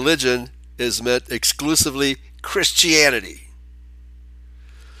 and by religion is meant exclusively Christianity,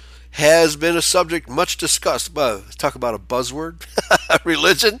 has been a subject much discussed. Talk about a buzzword.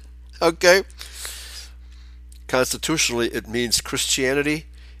 Religion. Okay. Constitutionally, it means Christianity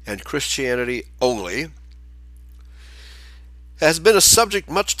and Christianity only. Has been a subject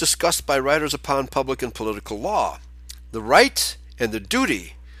much discussed by writers upon public and political law. The right and the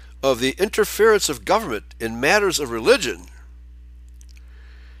duty of the interference of government in matters of religion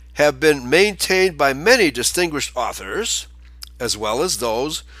have been maintained by many distinguished authors, as well as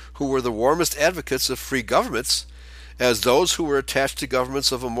those who were the warmest advocates of free governments, as those who were attached to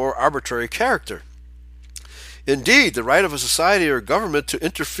governments of a more arbitrary character. Indeed, the right of a society or government to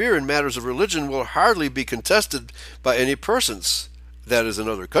interfere in matters of religion will hardly be contested by any persons, that is, in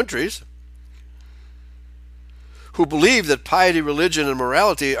other countries, who believe that piety, religion, and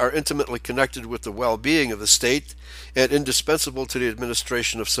morality are intimately connected with the well-being of the state and indispensable to the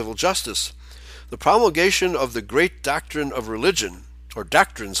administration of civil justice. The promulgation of the great doctrine of religion, or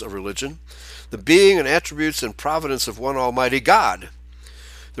doctrines of religion, the being and attributes and providence of one Almighty God,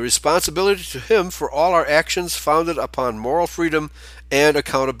 the responsibility to Him for all our actions founded upon moral freedom and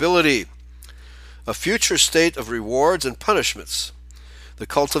accountability, a future state of rewards and punishments, the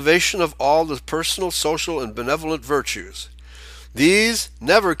cultivation of all the personal, social, and benevolent virtues. These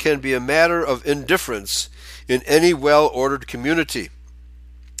never can be a matter of indifference in any well-ordered community.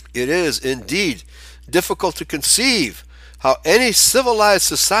 It is, indeed, difficult to conceive how any civilized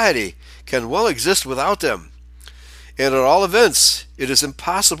society can well exist without them. And at all events, it is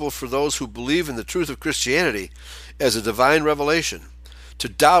impossible for those who believe in the truth of Christianity as a divine revelation to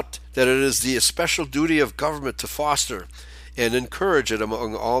doubt that it is the especial duty of government to foster and encourage it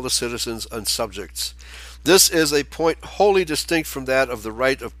among all the citizens and subjects. This is a point wholly distinct from that of the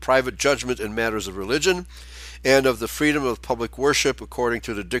right of private judgment in matters of religion and of the freedom of public worship according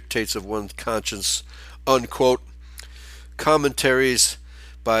to the dictates of one's conscience, unquote. Commentaries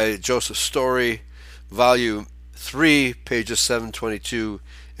by Joseph Story, Volume 3, pages 722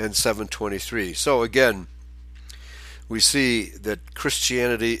 and 723. So again, we see that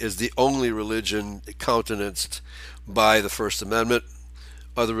Christianity is the only religion countenanced by the First Amendment.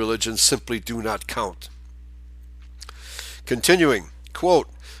 Other religions simply do not count. Continuing, quote,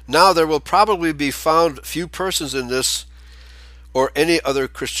 "Now there will probably be found few persons in this or any other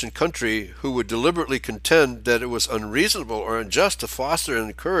Christian country who would deliberately contend that it was unreasonable or unjust to foster and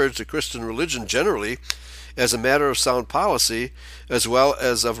encourage the Christian religion generally as a matter of sound policy as well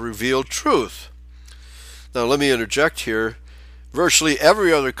as of revealed truth." Now let me interject here. Virtually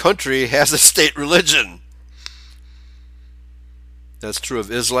every other country has a state religion. That's true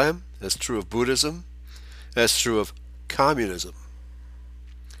of Islam, that's true of Buddhism, that's true of communism.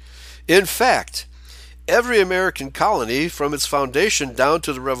 In fact, every American colony from its foundation down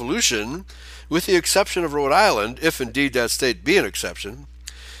to the Revolution, with the exception of Rhode Island, if indeed that state be an exception,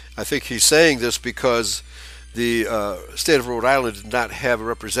 I think he's saying this because the state of Rhode Island did not have a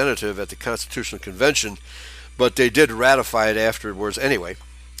representative at the Constitutional Convention, but they did ratify it afterwards anyway,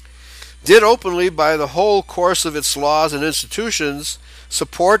 did openly, by the whole course of its laws and institutions,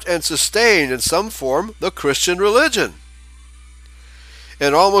 support and sustain in some form the Christian religion,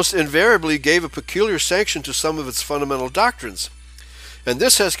 and almost invariably gave a peculiar sanction to some of its fundamental doctrines. And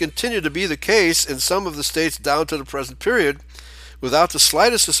this has continued to be the case in some of the states down to the present period, without the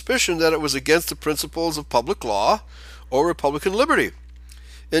slightest suspicion that it was against the principles of public law or Republican liberty.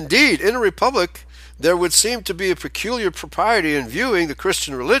 Indeed, in a republic, there would seem to be a peculiar propriety in viewing the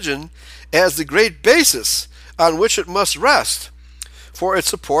Christian religion as the great basis on which it must rest for its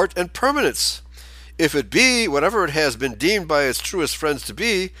support and permanence, if it be, whatever it has been deemed by its truest friends to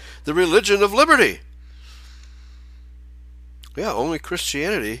be, the religion of liberty. Yeah, only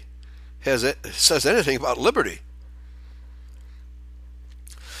Christianity says anything about liberty.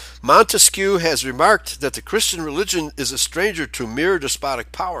 Montesquieu has remarked that the Christian religion is a stranger to mere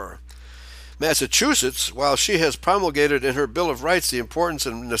despotic power. Massachusetts, while she has promulgated in her Bill of Rights the importance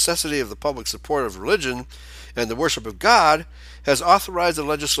and necessity of the public support of religion and the worship of God, has authorized the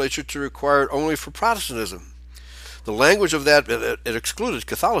legislature to require it only for Protestantism. The language of that, it excluded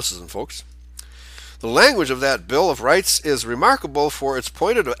Catholicism, folks. The language of that Bill of Rights is remarkable for its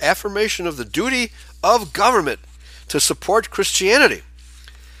pointed affirmation of the duty of government to support Christianity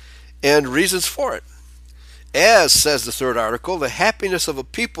and reasons for it. As, says the third article, the happiness of a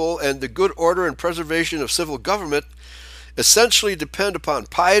people and the good order and preservation of civil government essentially depend upon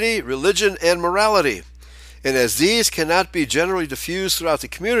piety, religion, and morality. And as these cannot be generally diffused throughout the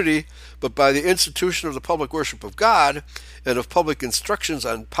community, but by the institution of the public worship of God and of public instructions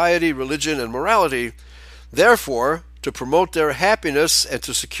on piety, religion, and morality, therefore, to promote their happiness and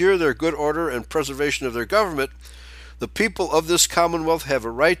to secure their good order and preservation of their government, the people of this Commonwealth have a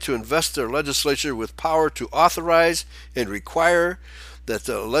right to invest their legislature with power to authorize and require that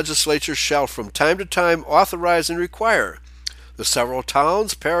the legislature shall from time to time authorize and require the several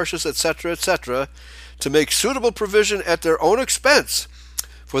towns, parishes, etc., etc., to make suitable provision at their own expense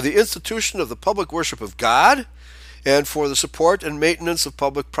for the institution of the public worship of God and for the support and maintenance of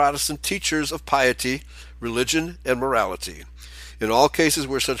public Protestant teachers of piety, religion, and morality, in all cases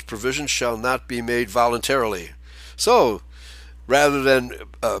where such provision shall not be made voluntarily. So, rather than,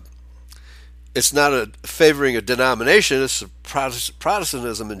 it's not favoring a denomination, it's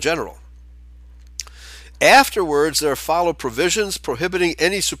Protestantism in general. Afterwards, there follow provisions prohibiting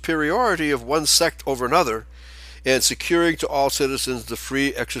any superiority of one sect over another and securing to all citizens the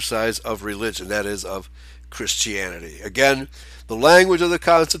free exercise of religion, that is, of Christianity. Again, the language of the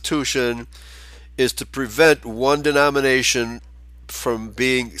Constitution is to prevent one denomination from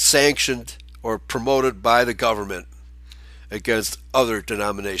being sanctioned or promoted by the government against other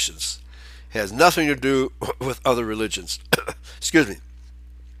denominations. It has nothing to do with other religions,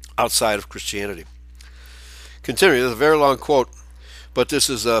 outside of Christianity. Continuing, there's a very long quote, but this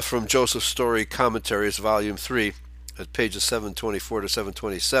is from Joseph Story Commentaries, Volume 3, at pages 724 to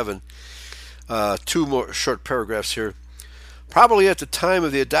 727. Two more short paragraphs here. Probably at the time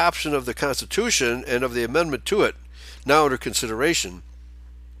of the adoption of the Constitution and of the amendment to it, now under consideration,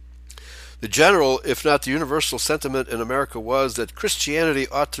 the general, if not the universal sentiment in America was that Christianity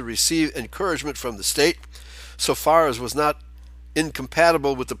ought to receive encouragement from the state so far as was not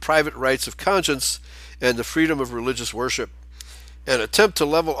incompatible with the private rights of conscience and the freedom of religious worship. An attempt to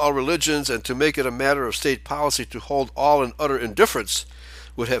level all religions and to make it a matter of state policy to hold all in utter indifference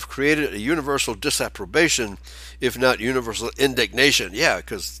would have created a universal disapprobation, if not universal indignation. Yeah,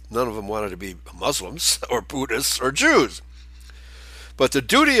 because none of them wanted to be Muslims or Buddhists or Jews. But the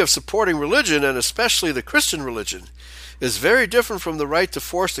duty of supporting religion, and especially the Christian religion, is very different from the right to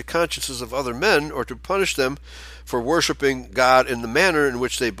force the consciences of other men or to punish them for worshiping God in the manner in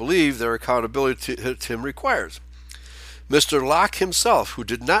which they believe their accountability to Him requires. Mr. Locke himself, who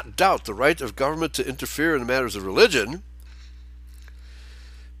did not doubt the right of government to interfere in matters of religion,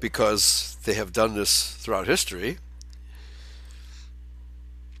 because they have done this throughout history,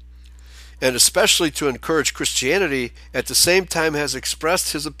 and especially to encourage Christianity, at the same time has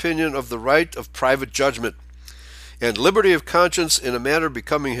expressed his opinion of the right of private judgment and liberty of conscience in a manner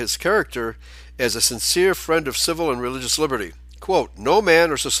becoming his character as a sincere friend of civil and religious liberty. Quote, "No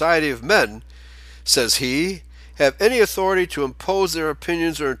man or society of men," says he, "have any authority to impose their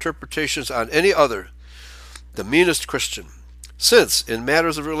opinions or interpretations on any other, the meanest Christian, since in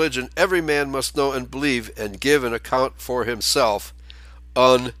matters of religion every man must know and believe and give an account for himself."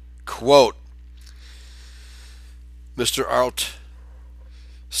 Unquote. Mr. Arlt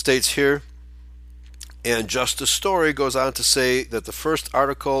states here, and Justice Story goes on to say that the first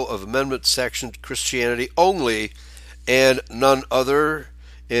article of amendment sanctioned Christianity only and none other,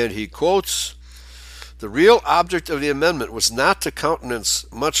 and he quotes, "The real object of the amendment was not to countenance,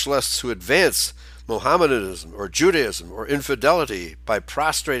 much less to advance, Mohammedanism or Judaism or infidelity by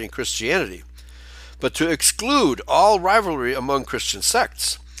prostrating Christianity, but to exclude all rivalry among Christian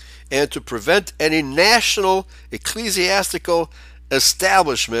sects, and to prevent any national ecclesiastical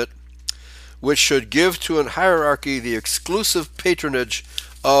establishment which should give to an hierarchy the exclusive patronage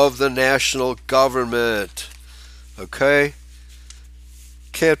of the national government." Okay?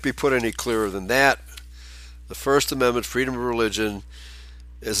 Can't be put any clearer than that. The First Amendment, freedom of religion,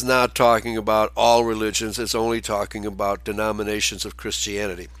 is not talking about all religions. It's only talking about denominations of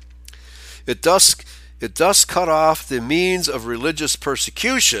Christianity. It does cut off the means of religious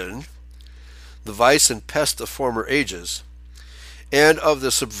persecution, the vice and pest of former ages, and of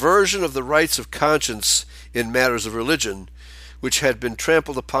the subversion of the rights of conscience in matters of religion, which had been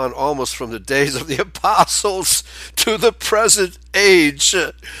trampled upon almost from the days of the apostles to the present age.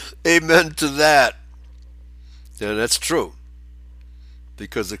 Amen to that. And that's true,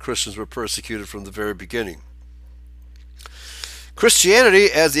 because the Christians were persecuted from the very beginning.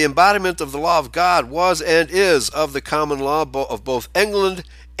 Christianity, as the embodiment of the law of God, was and is of the common law of both England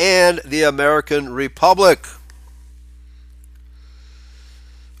and the American Republic.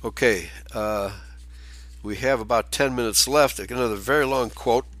 Okay, we have about 10 minutes left. Another very long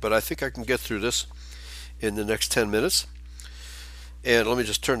quote, but I think I can get through this in the next 10 minutes. And let me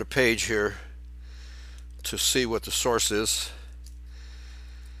just turn the page here to see what the source is.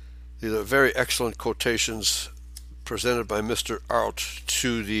 These are very excellent quotations presented by Mr. Arlt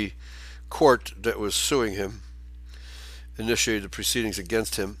to the court that was suing him, initiated the proceedings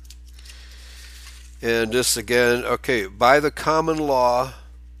against him. And this again, okay, by the common law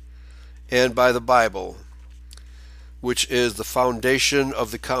and by the Bible, which is the foundation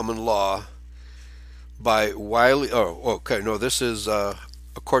of the common law, by Wiley. This is a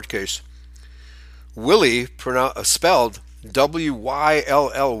court case. Willie, spelled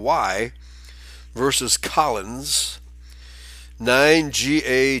W-Y-L-L-Y, versus Collins,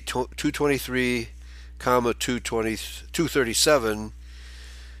 9GA 223, 237,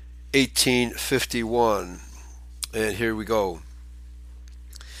 1851. And here we go.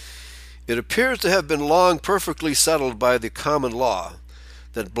 It appears to have been long perfectly settled by the common law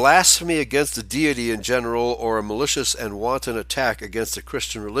that blasphemy against the deity in general, or a malicious and wanton attack against the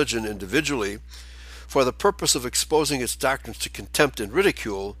Christian religion individually, for the purpose of exposing its doctrines to contempt and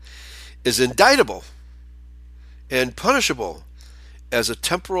ridicule, is indictable and punishable as a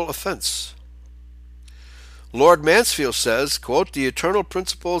temporal offense. Lord Mansfield says, quote, "The eternal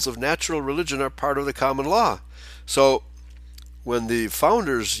principles of natural religion are part of the common law." So, when the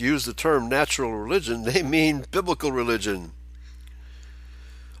founders use the term natural religion, they mean biblical religion,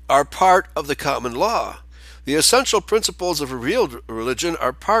 are part of the common law. The essential principles of revealed religion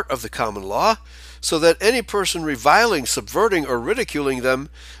are part of the common law, so that any person reviling, subverting, or ridiculing them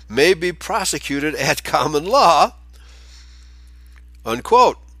may be prosecuted at common law.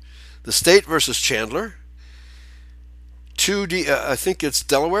 Unquote. The State versus Chandler, I think it's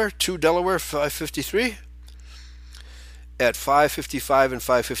Delaware, 2 Delaware 553, at 555 and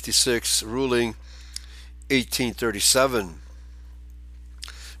 556, ruling 1837.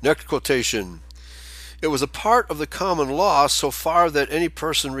 Next quotation. It was a part of the common law so far that any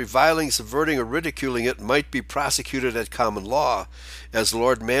person reviling, subverting, or ridiculing it might be prosecuted at common law, as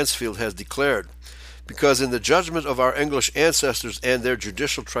Lord Mansfield has declared, because in the judgment of our English ancestors and their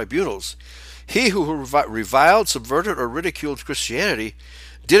judicial tribunals, he who reviled, subverted, or ridiculed Christianity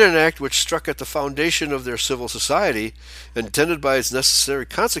did an act which struck at the foundation of their civil society, intended by its necessary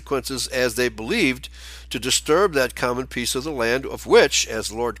consequences, as they believed, to disturb that common peace of the land, of which,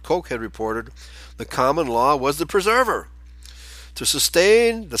 as Lord Coke had reported, the common law was the preserver. To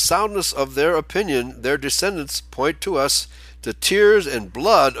sustain the soundness of their opinion, their descendants point to us the tears and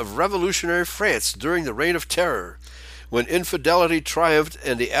blood of revolutionary France during the Reign of Terror, when infidelity triumphed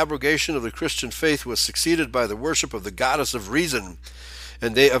and the abrogation of the Christian faith was succeeded by the worship of the goddess of reason.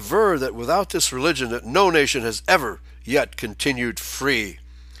 And they aver that without this religion that no nation has ever yet continued free.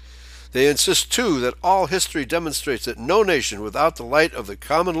 They insist, too, that all history demonstrates that no nation without the light of the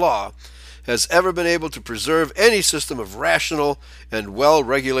common law has ever been able to preserve any system of rational and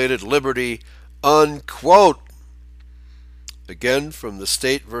well-regulated liberty, unquote. Again, from the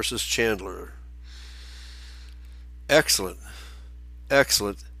State versus Chandler. Excellent,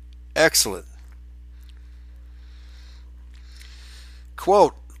 excellent, excellent.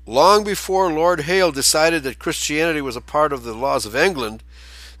 Quote, long before Lord Hale decided that Christianity was a part of the laws of England,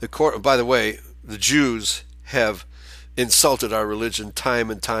 the court, by the way, the Jews have insulted our religion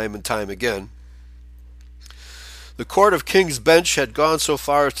time and time and time again. The Court of King's Bench had gone so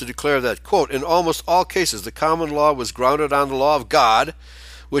far as to declare that, quote, in almost all cases the common law was grounded on the law of God,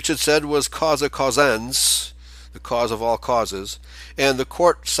 which it said was causa causans, the cause of all causes, and the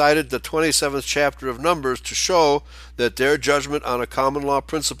court cited the 27th chapter of Numbers to show that their judgment on a common law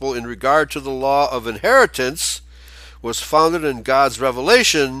principle in regard to the law of inheritance was founded in God's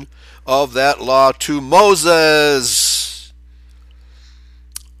revelation of that law to Moses.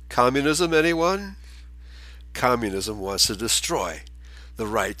 Communism, anyone? Communism wants to destroy the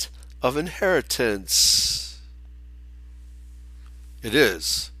right of inheritance. It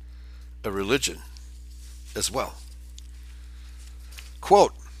is a religion as well.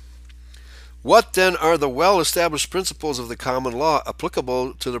 Quote, what then are the well-established principles of the common law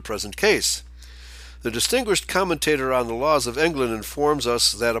applicable to the present case? The distinguished commentator on the laws of England informs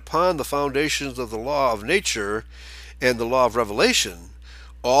us that upon the foundations of the law of nature and the law of revelation,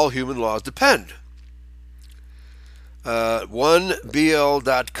 all human laws depend.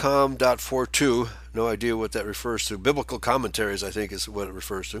 1bl.com.42, no idea what that refers to. Biblical commentaries, I think, is what it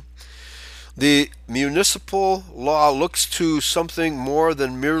refers to. The municipal law looks to something more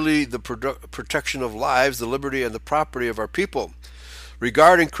than merely the protection of lives, the liberty, and the property of our people.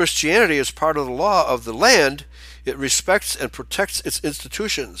 Regarding Christianity as part of the law of the land, it respects and protects its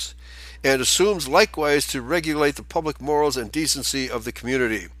institutions, and assumes likewise to regulate the public morals and decency of the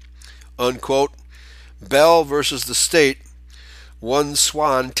community. Unquote. Bell versus the State, 1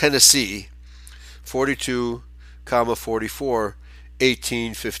 Swan, Tennessee, 42,44,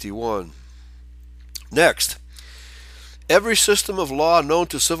 1851. Next, every system of law known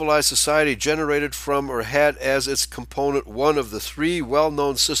to civilized society generated from or had as its component one of the three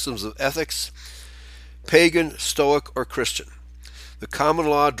well-known systems of ethics, pagan, Stoic, or Christian. The common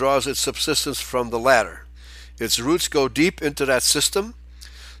law draws its subsistence from the latter. Its roots go deep into that system.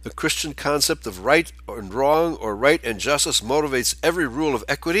 The Christian concept of right and wrong or right and justice motivates every rule of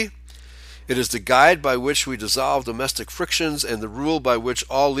equity. It is the guide by which we dissolve domestic frictions and the rule by which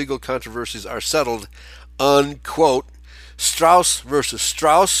all legal controversies are settled, unquote. Strauss versus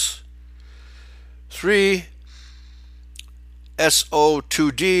Strauss, 3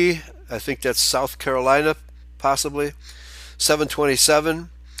 SO2D, I think that's South Carolina, possibly,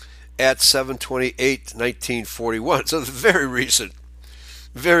 727 at 728, 1941. So very recent.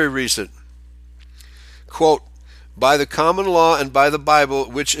 Very recent. Quote, by the common law and by the Bible,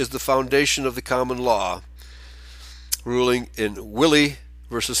 which is the foundation of the common law, ruling in Willie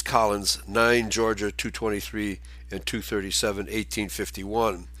versus Collins, 9 Georgia 223 and 237,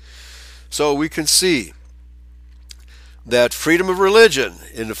 1851. So we can see that freedom of religion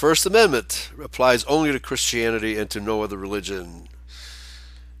in the First Amendment applies only to Christianity and to no other religion.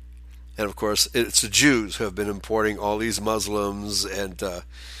 And of course, it's the Jews who have been importing all these Muslims and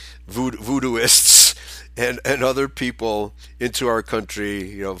voodooists and other people into our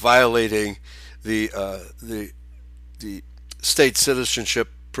country, violating the state citizenship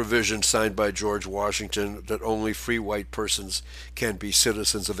provision signed by George Washington that only free white persons can be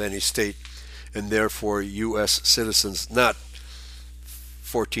citizens of any state, and therefore U.S. citizens, not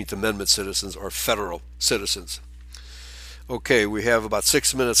 14th Amendment citizens or federal citizens. Okay, we have about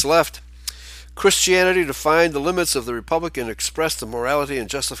 6 minutes left. Christianity defined the limits of the Republic and expressed the morality and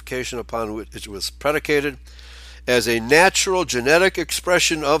justification upon which it was predicated as a natural genetic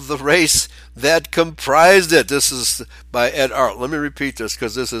expression of the race that comprised it. This is by Ed Arlt. Let me repeat this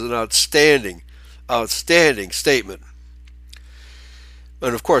because this is an outstanding statement.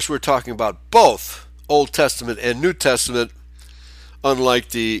 And of course, we're talking about both Old Testament and New Testament, unlike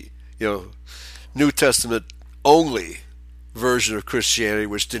the New Testament only version of Christianity,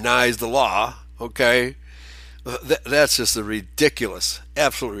 which denies the law. Okay, that's just a ridiculous,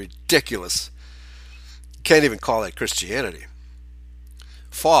 absolutely ridiculous. Can't even call that Christianity.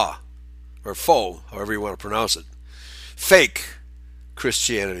 Fa, or faux, however you want to pronounce it. Fake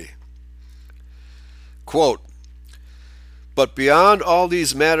Christianity. Quote, but beyond all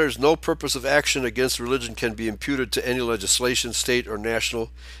these matters, no purpose of action against religion can be imputed to any legislation, state or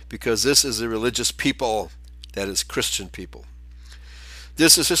national, because this is a religious people, that is, Christian people.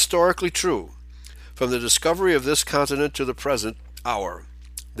 This is historically true. From the discovery of this continent to the present hour,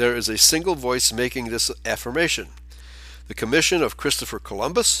 there is a single voice making this affirmation. The commission of Christopher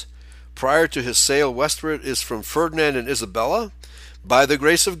Columbus, prior to his sail westward, is from Ferdinand and Isabella, by the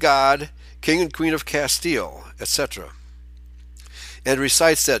grace of God, King and Queen of Castile, etc., and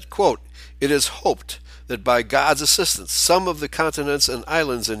recites that, quote, it is hoped that by God's assistance some of the continents and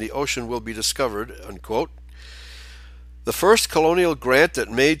islands in the ocean will be discovered, unquote. The first colonial grant that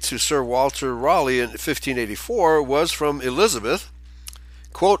made to Sir Walter Raleigh in 1584 was from Elizabeth,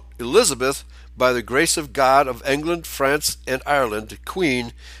 quote, Elizabeth, by the grace of God of England, France, and Ireland,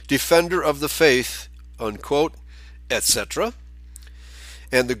 Queen, Defender of the Faith, unquote, etc.,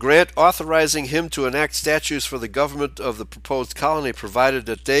 and the grant authorizing him to enact statutes for the government of the proposed colony provided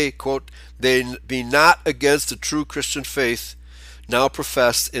that they, quote, they be not against the true Christian faith now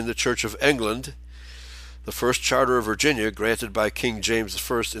professed in the Church of England, the first charter of Virginia granted by King James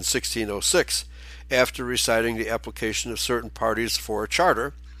I in 1606, after reciting the application of certain parties for a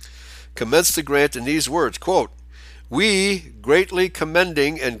charter, commenced the grant in these words, quote, we, greatly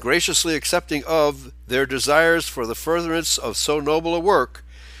commending and graciously accepting of their desires for the furtherance of so noble a work,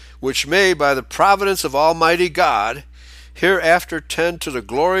 which may, by the providence of Almighty God, hereafter tend to the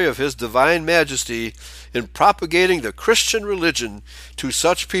glory of His divine majesty in propagating the Christian religion to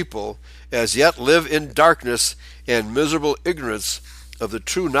such people as yet live in darkness and miserable ignorance of the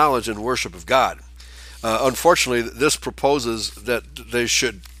true knowledge and worship of God. Unfortunately, this proposes that they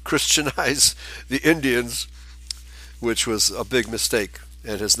should Christianize the Indians, which was a big mistake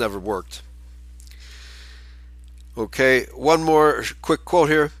and has never worked. Okay, one more quick quote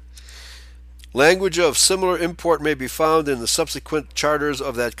here. Language of similar import may be found in the subsequent charters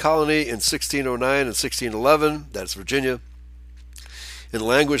of that colony in 1609 and 1611, that's Virginia. In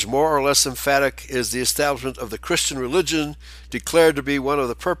language more or less emphatic is the establishment of the Christian religion, declared to be one of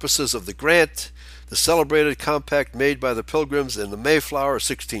the purposes of the grant. The celebrated compact made by the Pilgrims in the Mayflower of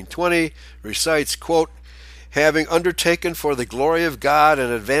 1620 recites, quote, having undertaken for the glory of God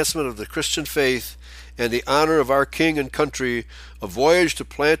and advancement of the Christian faith and the honor of our king and country, a voyage to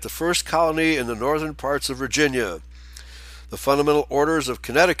plant the first colony in the northern parts of Virginia. The fundamental orders of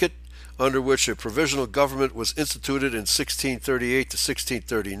Connecticut, under which a provisional government was instituted in 1638 to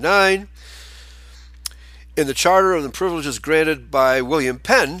 1639. In the charter of the privileges granted by William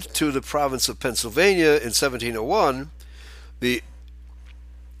Penn to the province of Pennsylvania in 1701, the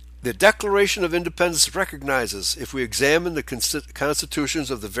Declaration of Independence recognizes, if we examine the constitutions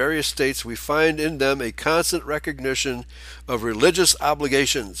of the various states, we find in them a constant recognition of religious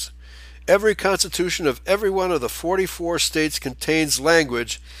obligations. Every constitution of every one of the 44 states contains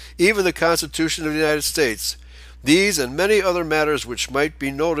language, even the Constitution of the United States. These and many other matters which might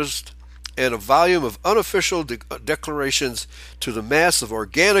be noticed, and a volume of unofficial declarations to the mass of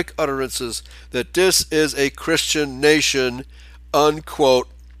organic utterances that this is a Christian nation, unquote.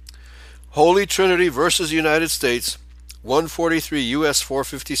 Holy Trinity versus United States, 143 U.S.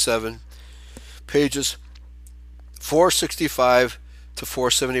 457, pages 465 to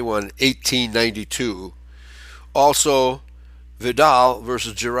 471, 1892. Also, Vidal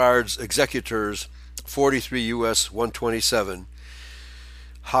versus Girard's Executors, 43 U.S. 127,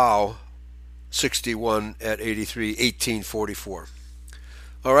 Howe, 61 at 83, 1844.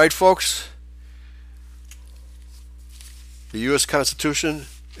 All right, folks, the U.S. Constitution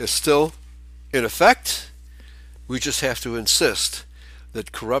is still in effect. We just have to insist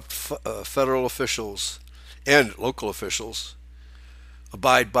that corrupt federal officials and local officials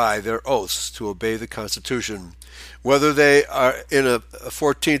abide by their oaths to obey the Constitution, whether they are in a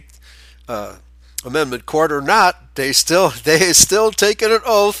 14th Amendment court or not. They still taken an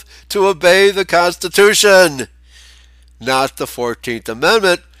oath to obey the Constitution, not the 14th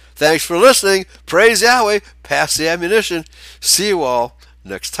Amendment. Thanks for listening. Praise Yahweh. Pass the ammunition. See you all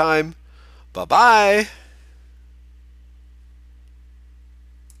next time. Bye-bye.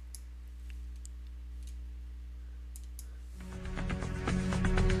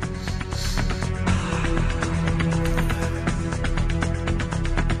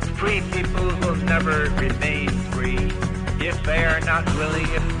 Free people will never remain free if they are not willing,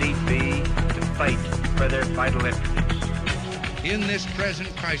 if need be, to fight for their vital interests. In this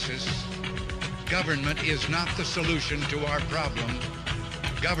present crisis, government is not the solution to our problem.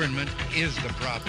 Government is the problem.